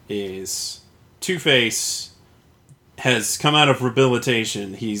story is Two-Face has come out of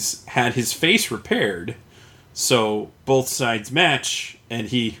rehabilitation. He's had his face repaired, so both sides match, and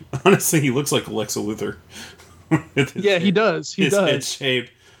he honestly looks like Lex Luthor. Yeah, he does. He his does. head shape.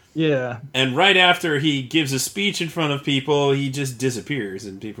 Yeah. And right after he gives a speech in front of people, he just disappears,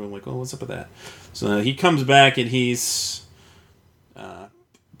 and people are like, "Oh, what's up with that?" So he comes back, and he's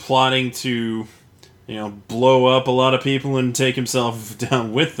plotting to, blow up a lot of people and take himself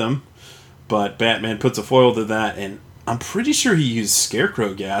down with them. But Batman puts a foil to that, and I'm pretty sure he used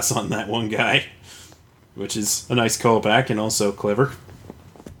Scarecrow gas on that one guy, which is a nice callback and also clever.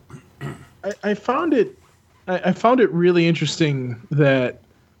 I found it really interesting that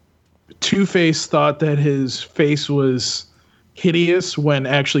Two-Face thought that his face was hideous when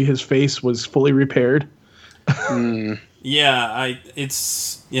actually his face was fully repaired. Yeah,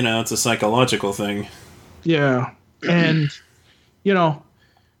 it's a psychological thing. Yeah, and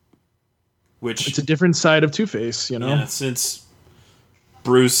which it's a different side of Two-Face. Yeah, since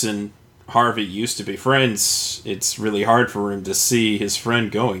Bruce and Harvey used to be friends, it's really hard for him to see his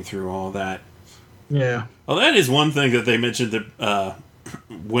friend going through all that. Yeah. Well, that is one thing that they mentioned that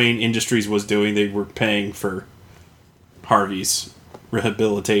Wayne Industries was doing. They were paying for Harvey's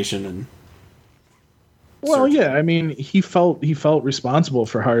rehabilitation and. Well, yeah. I mean, he felt responsible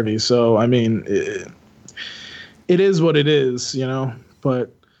for Harvey, so I mean, it is what it is,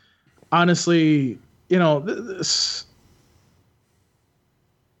 But honestly, this.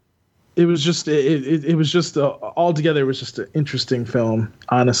 It was just altogether it was just an interesting film,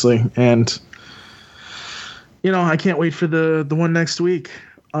 honestly, and I can't wait for the one next week.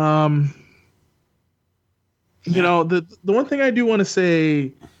 The one thing I do want to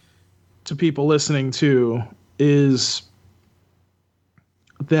say to people listening too is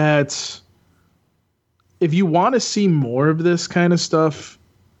that if you want to see more of this kind of stuff,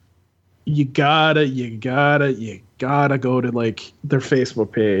 you gotta go to like their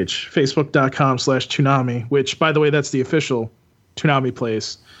Facebook page, facebook.com/Toonami, which by the way, that's the official Toonami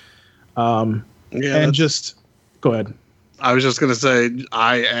place. And just go ahead. I was just going to say,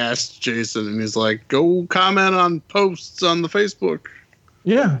 I asked Jason and he's like, go comment on posts on the Facebook.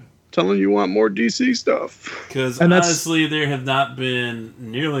 Yeah. Telling you want more DC stuff. Because honestly, there have not been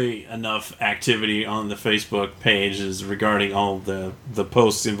nearly enough activity on the Facebook pages regarding all the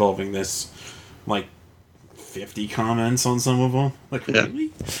posts involving this. Like 50 comments on some of them. Like,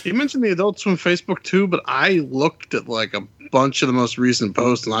 really? You mentioned the Adult Swim Facebook too, but I looked at like a bunch of the most recent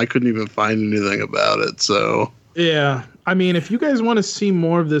posts and I couldn't even find anything about it. So yeah, I mean, if you guys want to see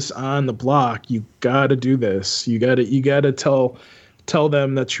more of this on the block, you got to do this. You got to tell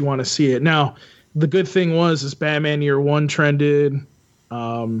them that you want to see it. Now, the good thing is Batman Year One trended,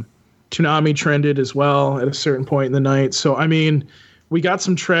 Toonami trended as well at a certain point in the night. So I mean, we got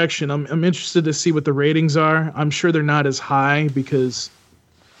some traction. I'm interested to see what the ratings are. I'm sure they're not as high because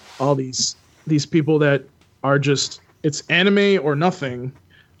all these people that are just it's anime or nothing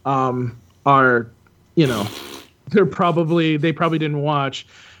are they probably didn't watch.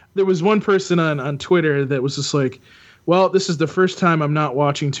 There was one person on Twitter that was just like, well, this is the first time I'm not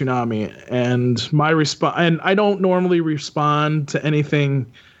watching Toonami, and my response, and I don't normally respond to anything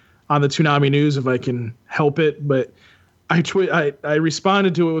on the Toonami news if I can help it, but I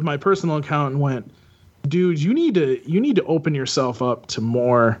responded to it with my personal account and went, dude, you need to open yourself up to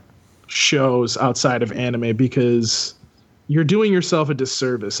more shows outside of anime because you're doing yourself a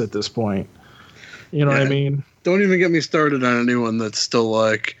disservice at this point. You know what I mean? Don't even get me started on anyone that's still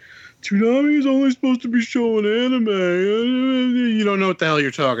like, Toonami is only supposed to be showing anime. You don't know what the hell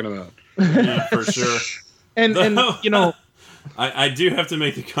you're talking about. Yeah, for sure. and I do have to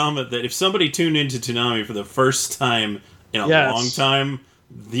make the comment that if somebody tuned into Toonami for the first time in a long time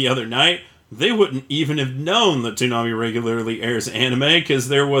the other night, they wouldn't even have known that Toonami regularly airs anime because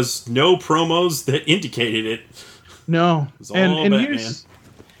there was no promos that indicated it. No. It was all Batman.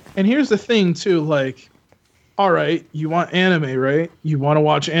 And here's the thing, too, like, all right, you want anime, right? You want to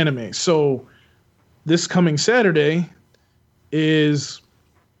watch anime. So this coming Saturday is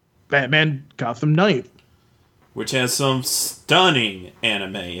Batman Gotham Knight. Which has some stunning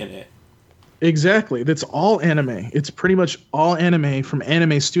anime in it. Exactly. That's all anime. It's pretty much all anime from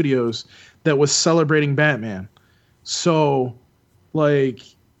Anime Studios that was celebrating Batman. So, like...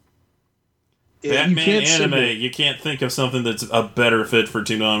 Batman anime, you can't think of something that's a better fit for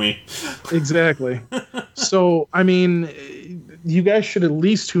Toonami. Exactly. So, I mean, you guys should at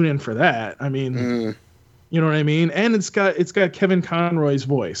least tune in for that. I mean, you know what I mean? And it's got Kevin Conroy's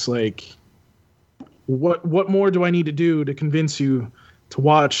voice. Like, what more do I need to do to convince you to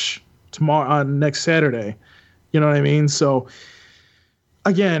watch tomorrow on next Saturday? You know what I mean? So,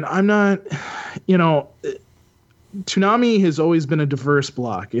 again, I'm not, Toonami has always been a diverse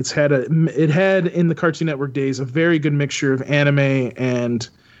block. It had in the Cartoon Network days a very good mixture of anime and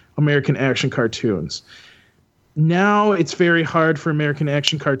American action cartoons. now it's very hard for American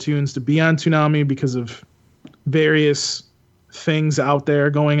action cartoons to be on Toonami because of various things out there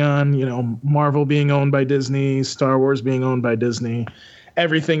going on. You know, Marvel being owned by Disney, Star Wars being owned by Disney,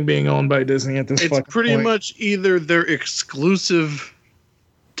 everything being owned by Disney at this It's pretty point. much either they're exclusive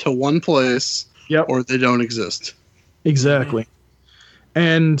to one place, Yep. or they don't exist. Exactly.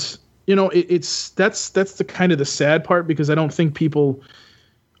 And you know, that's the kind of the sad part, because I don't think people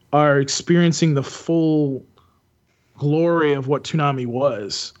are experiencing the full glory of what Toonami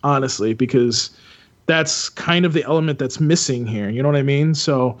was, honestly, because that's kind of the element that's missing here. You know what I mean?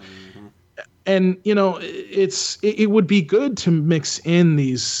 So, and you know, it would be good to mix in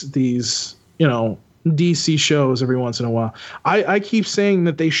these you know, DC shows every once in a while. I keep saying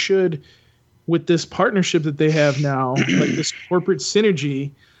that they should, with this partnership that they have now, like this corporate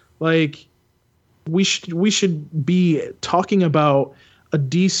synergy, like we should be talking about a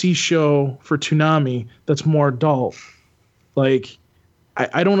DC show for Toonami that's more adult. Like,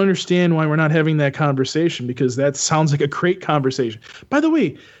 I don't understand why we're not having that conversation, because that sounds like a great conversation. By the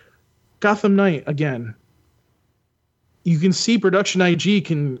way, Gotham Knight, again, you can see Production IG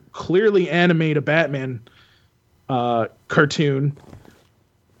can clearly animate a Batman cartoon.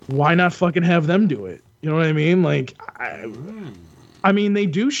 Why not fucking have them do it? You know what I mean? Like, I mean, they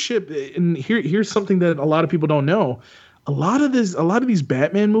do ship, and here's something that a lot of people don't know. A lot of these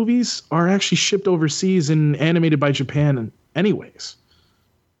Batman movies are actually shipped overseas and animated by Japan anyways.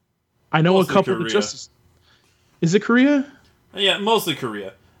 I know Mostly a couple Korea. of Justice. Is it Korea? Yeah, mostly Korea.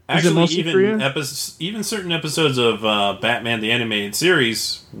 Is it Actually, mostly even Korea? even certain episodes of Batman the Animated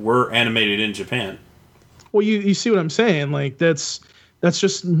Series were animated in Japan. Well, you see what I'm saying? Like, that's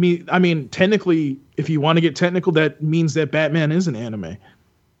just me. I mean, technically, if you want to get technical, that means that Batman is an anime.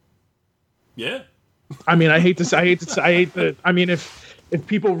 Yeah. I mean, I mean, if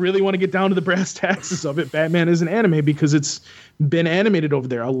people really want to get down to the brass taxes of it, Batman is an anime because it's been animated over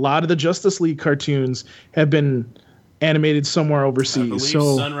there. A lot of the Justice League cartoons have been animated somewhere I overseas. believe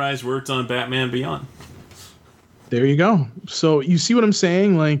So Sunrise worked on Batman Beyond. there you go. So you see what I'm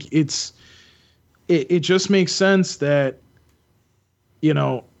saying? Like, it just makes sense that, you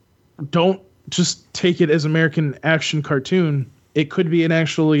know, don't just take it as American action cartoon. It could be an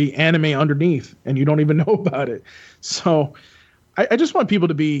actually anime underneath, and you don't even know about it. So I just want people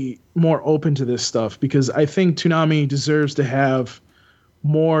to be more open to this stuff, because I think Toonami deserves to have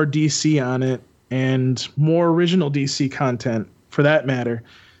more DC on it and more original DC content, for that matter,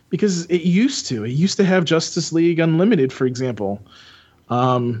 because it used to have Justice League Unlimited, for example.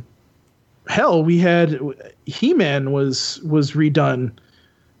 Hell, we had He-Man was redone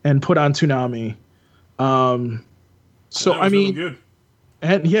and put on Toonami. So That was I mean, really good.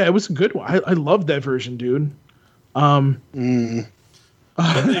 and yeah, it was a good one. I loved that version, dude. And they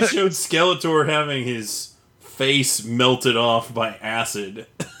showed Skeletor having his face melted off by acid.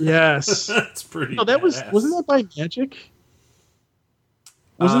 Yes. That's pretty. No, that badass. wasn't that by Magic?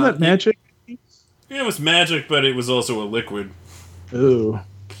 Wasn't that Magic? It was magic, but it was also a liquid. Ooh.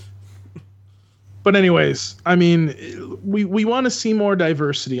 But anyways, I mean, we want to see more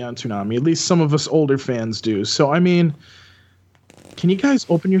diversity on Toonami. At least some of us older fans do. So I mean, can you guys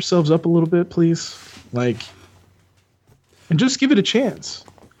open yourselves up a little bit, please? Like, and just give it a chance.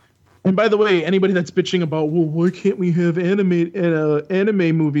 And by the way, anybody that's bitching about, well, why can't we have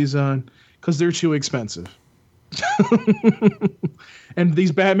anime movies on? Because they're too expensive. And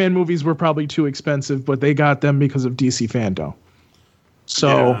these Batman movies were probably too expensive, but they got them because of DC fandom.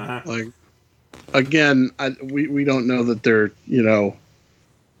 So, Yeah. Like, again, we don't know that they're, you know,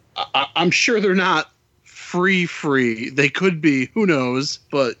 I'm sure they're not free. They could be, who knows?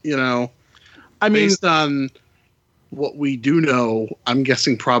 But, you know, I mean, based on what we do know, I'm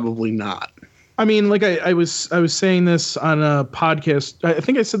guessing probably not. I mean, like I was saying this on a podcast. I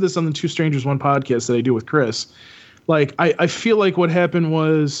think I said this on the Two Strangers One podcast that I do with Chris. Like, I feel like what happened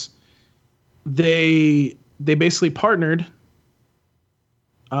was they basically partnered,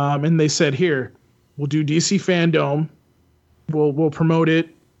 and they said, here, we'll do DC Fandom, we'll promote it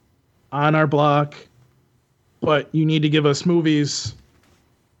on our block, but you need to give us movies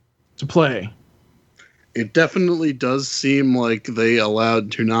to play. It definitely does seem like they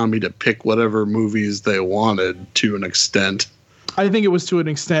allowed Toonami to pick whatever movies they wanted to an extent. I think it was to an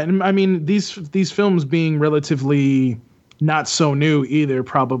extent. I mean, these films being relatively not so new either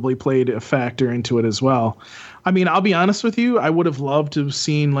probably played a factor into it as well. I mean, I'll be honest with you, I would have loved to have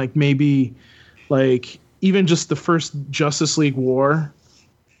seen like maybe like even just the first Justice League War.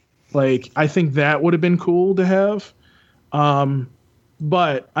 Like, I think that would have been cool to have.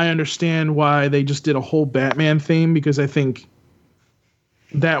 But I understand why they just did a whole Batman theme, because I think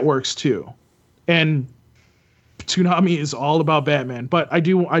that works too. And Toonami is all about Batman, but I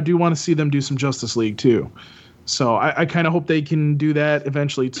do want to see them do some Justice League too. So I kind of hope they can do that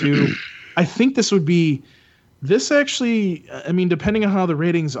eventually too. I think this actually, I mean, depending on how the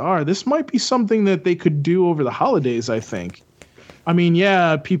ratings are, this might be something that they could do over the holidays, I think. I mean,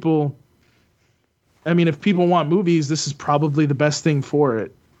 yeah, if people want movies, this is probably the best thing for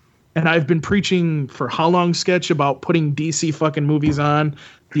it. And I've been preaching for how long, Sketch, about putting DC fucking movies on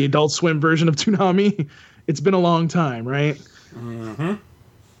the Adult Swim version of Toonami. It's been a long time, right? Mm-hmm.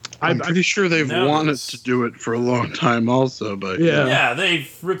 I'm pretty sure they've wanted to do it for a long time also, but yeah,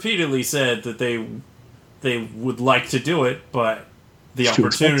 they've repeatedly said that they would like to do it, but the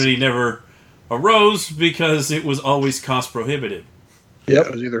opportunity never arose because it was always cost prohibitive. Yep.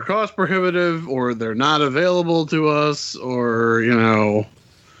 It was either cost prohibitive or they're not available to us, or, you know,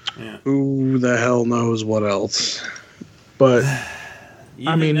 who the hell knows what else. But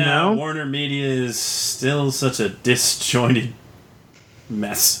even I mean, now now Warner Media is still such a disjointed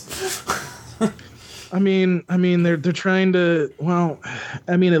mess. I mean, they're trying to. Well,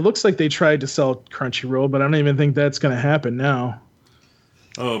 I mean, it looks like they tried to sell Crunchyroll, but I don't even think that's going to happen now.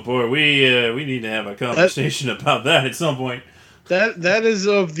 Oh boy, we need to have a conversation about that at some point. That is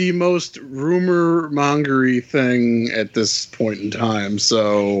of the most rumor mongery thing at this point in time.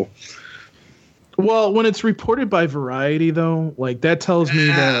 So, well, when it's reported by Variety, though, like that tells me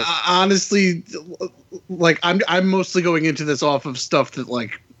that honestly, like I'm mostly going into this off of stuff that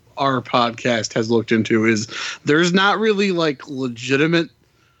like our podcast has looked into. Is there's not really like legitimate.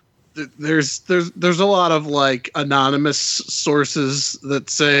 There's a lot of like anonymous sources that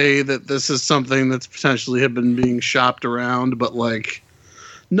say that this is something that's potentially have been being shopped around, but like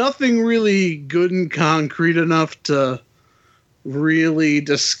nothing really good and concrete enough to really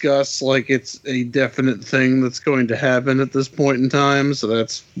discuss like it's a definite thing that's going to happen at this point in time. So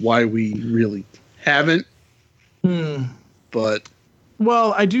that's why we really haven't. But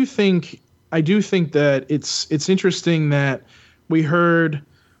well, I do think that it's interesting that we heard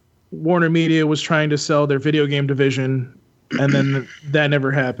Warner Media was trying to sell their video game division, and then that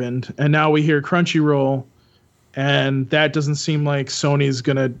never happened. And now we hear Crunchyroll, and that doesn't seem like Sony's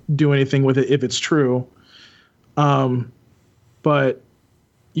gonna do anything with it if it's true. But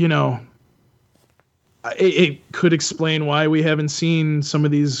you know, it could explain why we haven't seen some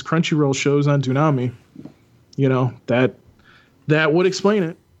of these Crunchyroll shows on Toonami. You know, that would explain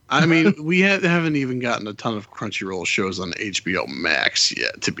it. I mean, we haven't even gotten a ton of Crunchyroll shows on HBO Max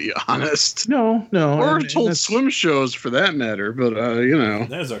yet, to be honest. No. Or Adult Swim shows, for that matter. But, you know.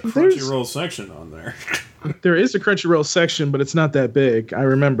 There's a Crunchyroll section on there. There is a Crunchyroll section, but it's not that big. I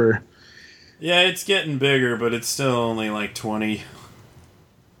remember. Yeah, it's getting bigger, but it's still only like 20.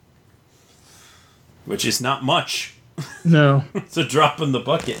 Which is not much. No. It's a drop in the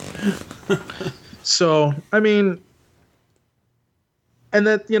bucket. So, I mean... And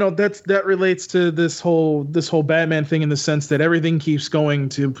that, you know, that relates to this whole Batman thing in the sense that everything keeps going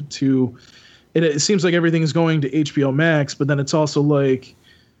to it seems like everything is going to HBO Max, but then it's also like,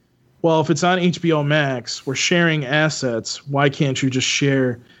 well, if it's on HBO Max, we're sharing assets. Why can't you just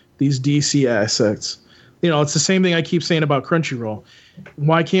share these DC assets? You know, it's the same thing I keep saying about Crunchyroll.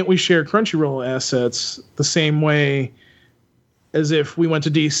 Why can't we share Crunchyroll assets the same way as if we went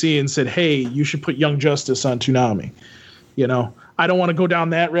to DC and said, hey, you should put Young Justice on Toonami? You know, I don't want to go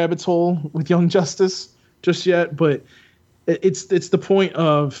down that rabbit hole with Young Justice just yet, but it's the point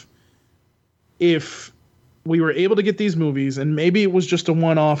of if we were able to get these movies, and maybe it was just a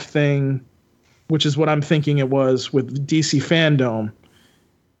one-off thing, which is what I'm thinking it was with DC Fandom.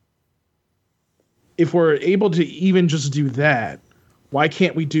 If we're able to even just do that, why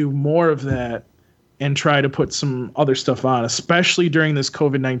can't we do more of that and try to put some other stuff on, especially during this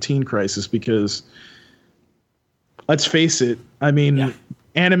COVID-19 crisis? Because let's face it, I mean,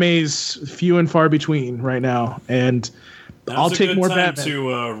 anime's few and far between right now, and I'll take more Batman.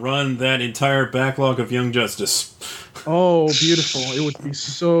 To run that entire backlog of Young Justice. Oh, beautiful! It would be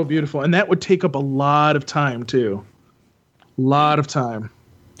so beautiful, and that would take up a lot of time too. A lot of time.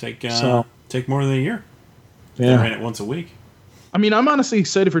 Take more than a year. Yeah, ran it once a week. I mean, I'm honestly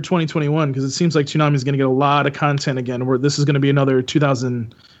excited for 2021 because it seems like Toonami is going to get a lot of content again. Where this is going to be another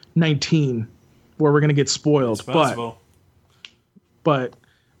 2019. Where we're going to get spoiled. But,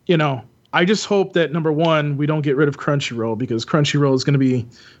 you know, I just hope that, number one, we don't get rid of Crunchyroll, because Crunchyroll is going to be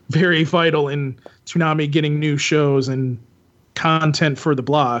very vital in Toonami getting new shows and content for the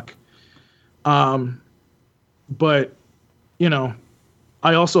block. But, you know,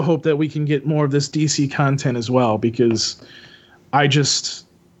 I also hope that we can get more of this DC content as well, because we just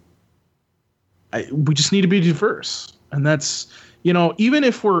need to be diverse. And that's, even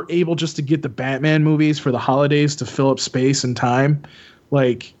if we're able just to get the Batman movies for the holidays to fill up space and time,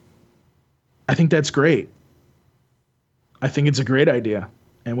 like, I think that's great. I think it's a great idea,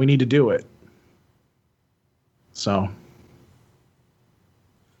 and we need to do it. So,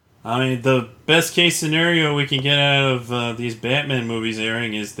 I mean, the best case scenario we can get out of these Batman movies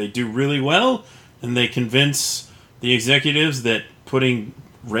airing is they do really well, and they convince the executives that putting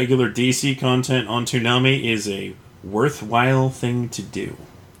regular DC content on Toonami is a worthwhile thing to do.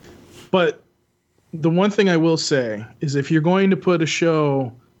 But the one thing I will say is if you're going to put a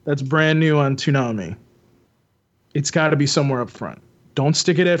show that's brand new on Toonami, it's got to be somewhere up front. Don't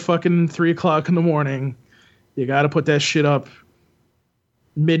stick it at fucking 3 o'clock in the morning. You got to put that shit up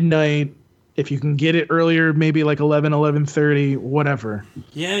midnight. If you can get it earlier, maybe like 11:30, whatever.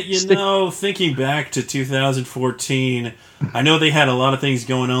 Yeah, thinking back to 2014, I know they had a lot of things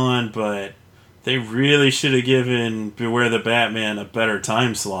going on, but they really should have given Beware the Batman a better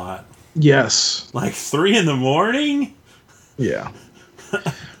time slot. Yes. Like 3 in the morning? Yeah.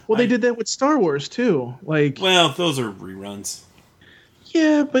 Well, they did that with Star Wars, too. Well, those are reruns.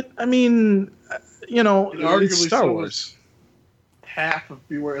 Yeah, but, I mean, it's Star Wars. Half of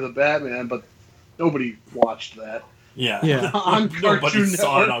Beware the Batman, but nobody watched that. Yeah. On Nobody Cartoon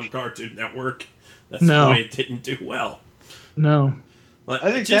saw it Network. on Cartoon Network. That's why it didn't do well. No. But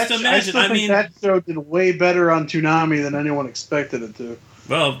I think imagine. that show did way better on Toonami than anyone expected it to.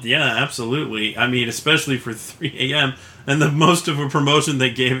 Well, yeah, absolutely. I mean, especially for 3 a.m. And the most of a promotion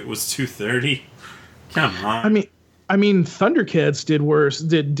they gave it was 2:30. Come on. I mean, Thundercats did worse.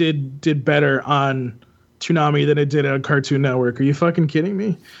 Did better on Toonami than it did on Cartoon Network. Are you fucking kidding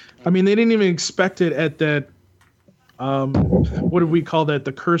me? I mean, they didn't even expect it at that. What did we call that?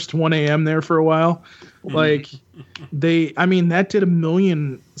 The cursed 1 a.m. there for a while. Like that did 1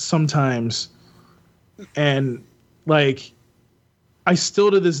 million sometimes, and like, I still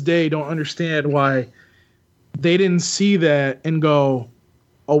to this day don't understand why they didn't see that and go,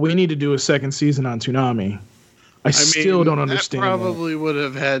 "Oh, we need to do a second season on Toonami." I still don't understand. That probably would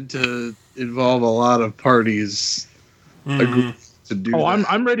have had to involve a lot of parties agree to do. Oh, that.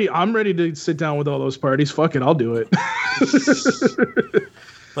 I'm ready. I'm ready to sit down with all those parties. Fuck it, I'll do it.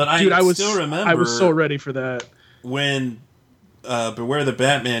 But I still remember. I was so ready for that when Beware the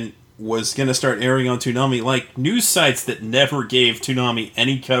Batman was going to start airing on Toonami. Like, news sites that never gave Toonami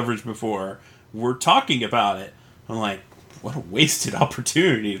any coverage before were talking about it. I'm like, what a wasted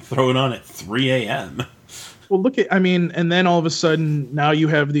opportunity to throw it on at 3 a.m. Well, and then all of a sudden, now you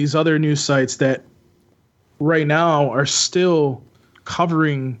have these other news sites that right now are still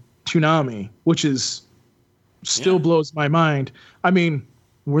covering Toonami, which is still blows my mind. I mean,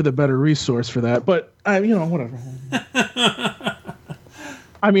 we're the better resource for that, but whatever.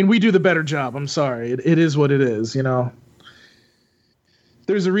 I mean, we do the better job. I'm sorry. It is what it is,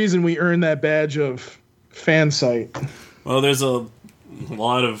 There's a reason we earn that badge of fan site. Well, there's a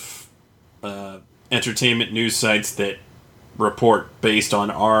lot of entertainment news sites that report based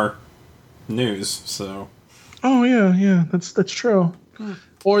on our news, so. Oh yeah, that's true.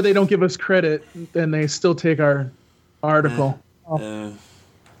 Or they don't give us credit, and they still take our article. Well,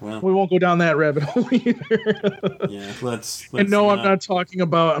 we won't go down that rabbit hole either. Yeah, let's. And no, I'm not talking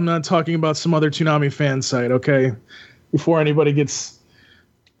about some other Toonami fan site. Okay, before anybody gets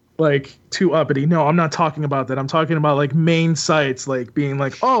like too uppity. No, I'm not talking about that. I'm talking about like main sites, like being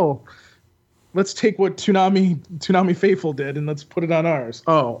like, oh, let's take what Toonami Faithful did and let's put it on ours.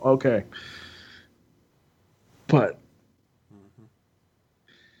 Oh, okay. But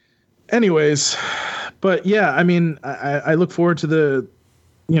anyways, but yeah, I mean, I look forward to the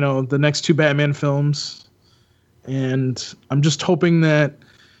next 2 Batman films, and I'm just hoping that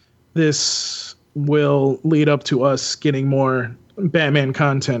this will lead up to us getting more Batman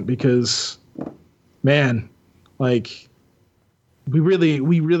content, because man, like, we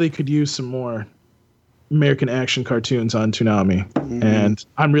really could use some more American action cartoons on Toonami, and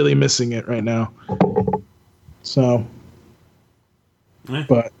I'm really missing it right now. So,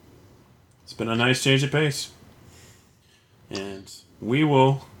 but it's been a nice change of pace, and we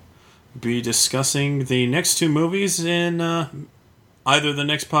will be discussing the next 2 movies in either the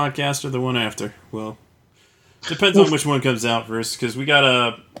next podcast or the one after. Well, depends on which one comes out first, because we got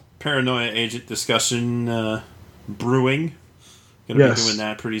a Paranoia Agent discussion brewing. Gonna be doing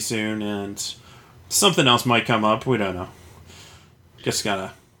that pretty soon, and something else might come up. We don't know. Just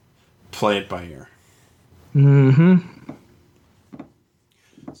gotta play it by ear. Mm-hmm.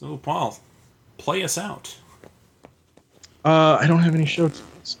 So, Paul, play us out. I don't have any show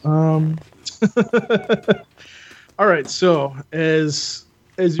tunes. All right, so as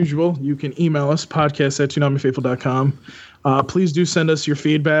as usual, you can email us, podcast@toonamifaithful.com. Please do send us your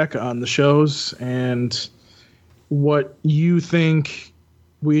feedback on the shows and what you think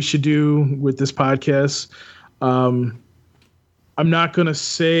we should do with this podcast. I'm not going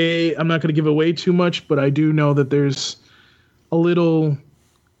to give away too much, but I do know that there's a little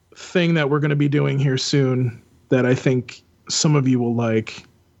thing that we're going to be doing here soon that I think some of you will like.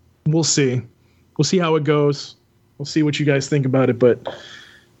 We'll see. We'll see how it goes. We'll see what you guys think about it, but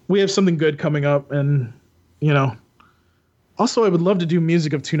we have something good coming up, and also I would love to do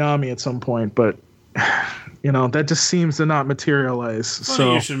Music of Toonami at some point, but that just seems to not materialize. Funny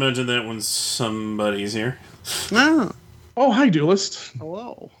so you should mention that when somebody's here. Oh, hi, Duelist.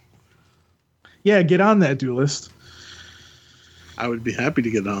 Hello. Yeah, get on that, Duelist. I would be happy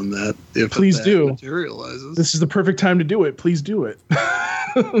to get on that if Please that do. materializes. This is the perfect time to do it. Please do it.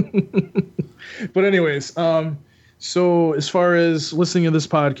 But anyways, so as far as listening to this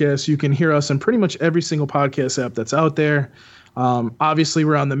podcast, you can hear us in pretty much every single podcast app that's out there. Obviously,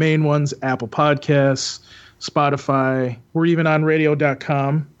 we're on the main ones, Apple Podcasts, Spotify. We're even on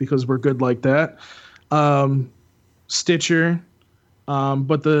radio.com because we're good like that. Stitcher.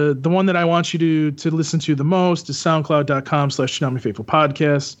 But the one that I want you to listen to the most is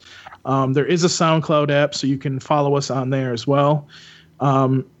soundcloud.com/ToonamiFaithfulPodcast. There is a SoundCloud app, so you can follow us on there as well.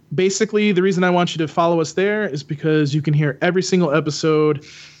 Basically, the reason I want you to follow us there is because you can hear every single episode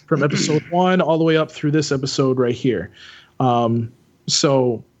from episode 1 all the way up through this episode right here.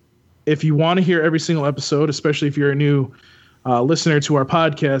 So if you want to hear every single episode, especially if you're a new listener to our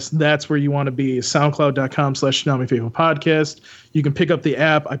podcast, that's where you want to be, soundcloud.com/ToonamiFaithfulPodcast. You can pick up the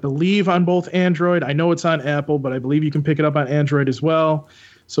app, I believe, on both Android. I know it's on Apple, but I believe you can pick it up on Android as well.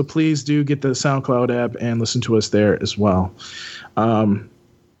 So please do get the SoundCloud app and listen to us there as well.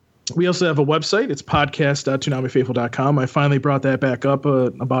 We also have a website. It's podcast.toonamifaithful.com. I finally brought that back up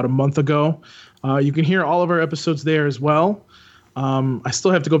about a month ago. You can hear all of our episodes there as well. I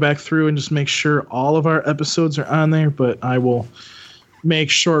still have to go back through and just make sure all of our episodes are on there, but I will make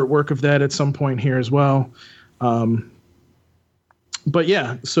short work of that at some point here as well. But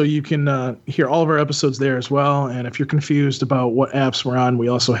yeah, so you can hear all of our episodes there as well. And if you're confused about what apps we're on, we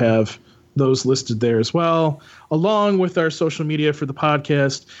also have those listed there as well, along with our social media for the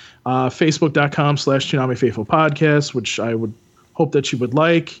podcast, facebook.com/ToonamiFaithfulPodcast, which I would hope that you would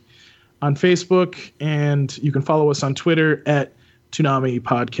like on Facebook. And you can follow us on Twitter at Toonami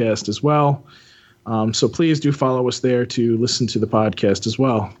Podcast as well. So please do follow us there to listen to the podcast as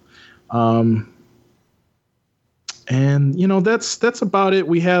well. And that's about it.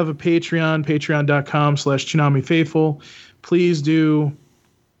 We have a Patreon, patreon.com/ToonamiFaithful. Please do,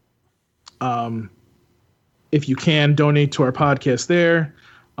 if you can, donate to our podcast there.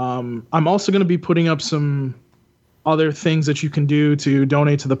 I'm also going to be putting up some other things that you can do to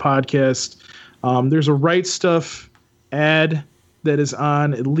donate to the podcast. There's a Right Stuff ad that is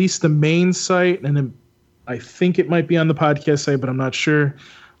on at least the main site, and then I think it might be on the podcast site, but I'm not sure.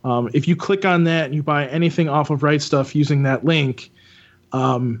 If you click on that and you buy anything off of Right Stuff using that link,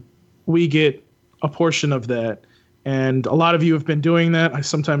 we get a portion of that. And a lot of you have been doing that. I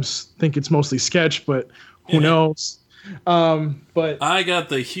sometimes think it's mostly sketch, but who knows? But I got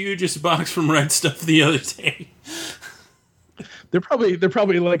the hugest box from Right Stuff the other day. They're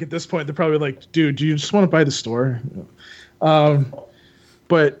probably like, at this point, they're probably like, dude, do you just want to buy the store?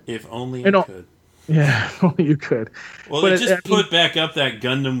 But if only you could. Yeah, if only you could. Well, they just put back up that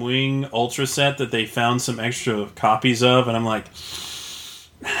Gundam Wing Ultra set that they found some extra copies of, and I'm like,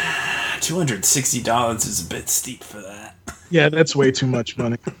 $260 is a bit steep for that. Yeah, that's way too much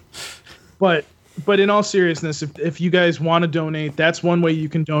money. But in all seriousness, if you guys want to donate, that's one way you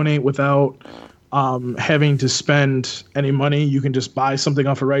can donate without having to spend any money. You can just buy something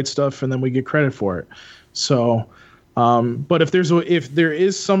off of Right Stuff, and then we get credit for it. So, but if there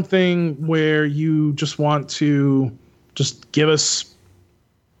is something where you just want to just give us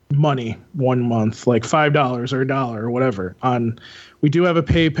money 1 month, like $5 or $1 or whatever, we do have a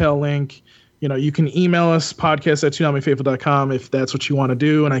PayPal link. You can email us, podcast@ToonamiFaithful.com, if that's what you want to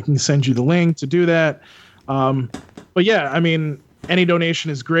do, and I can send you the link to do that. But yeah, I mean, any donation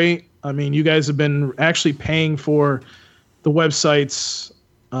is great. I mean, you guys have been actually paying for the website's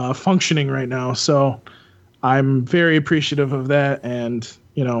functioning right now, so I'm very appreciative of that, and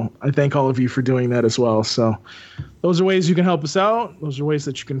I thank all of you for doing that as well. So those are ways you can help us out. Those are ways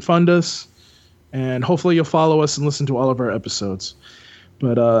that you can fund us, and hopefully you'll follow us and listen to all of our episodes.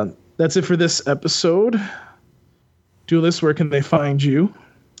 But that's it for this episode. Duelist, where can they find you?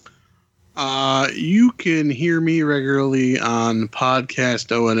 You can hear me regularly on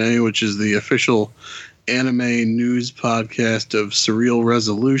Podcast ONA, which is the official anime news podcast of Surreal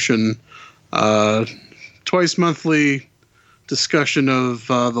Resolution. Twice monthly discussion of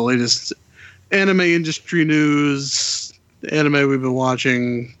the latest anime industry news, anime we've been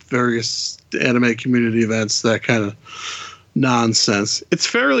watching, various anime community events, that kind of nonsense. It's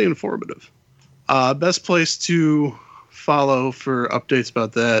fairly informative. Best place to follow for updates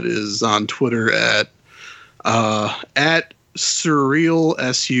about that is on Twitter at Surreal,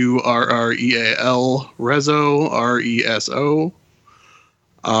 SURREAL, Rezo,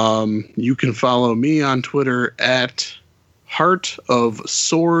 RESO. You can follow me on Twitter at Heart of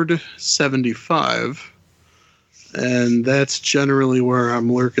Sword 75, and that's generally where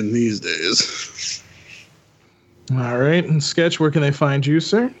I'm lurking these days. All right, and Sketch, where can they find you,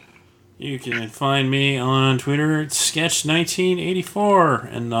 sir? You can find me on Twitter at Sketch1984,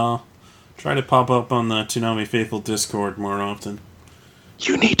 and I'll try to pop up on the Toonami Faithful Discord more often.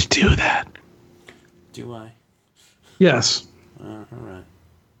 You need to do that. Do I? Yes. All right.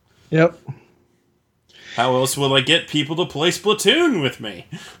 Yep. How else will I get people to play Splatoon with me?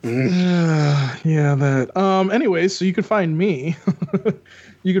 Yeah, that. Anyways, so you can find me.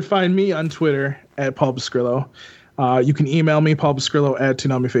 You can find me on Twitter at Paul Bascrillo. You can email me,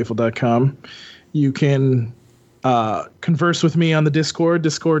 paulbascrillo@toonamifaithful.com. You can converse with me on the Discord.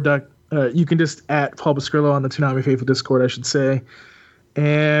 You can just at Paul Bascrillo on the Toonami Faithful Discord, I should say.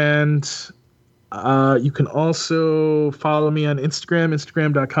 And you can also follow me on Instagram,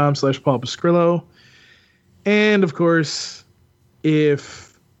 instagram.com/Paul Bascrillo. And, of course,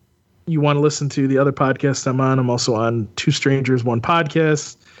 if you want to listen to the other podcast I'm on, I'm also on Two Strangers, One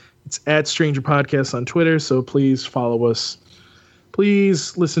Podcast. It's at Stranger Podcast on Twitter, so please follow us.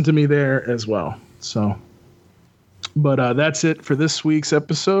 Please listen to me there as well. So, but that's it for this week's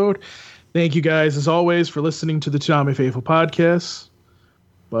episode. Thank you guys, as always, for listening to the Toonami Faithful Podcast.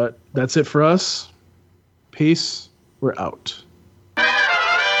 But that's it for us. Peace. We're out.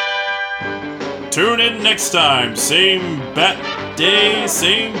 Tune in next time. Same bat day,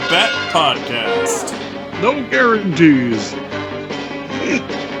 same bat podcast. No guarantees.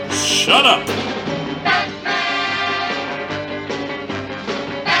 Shut up.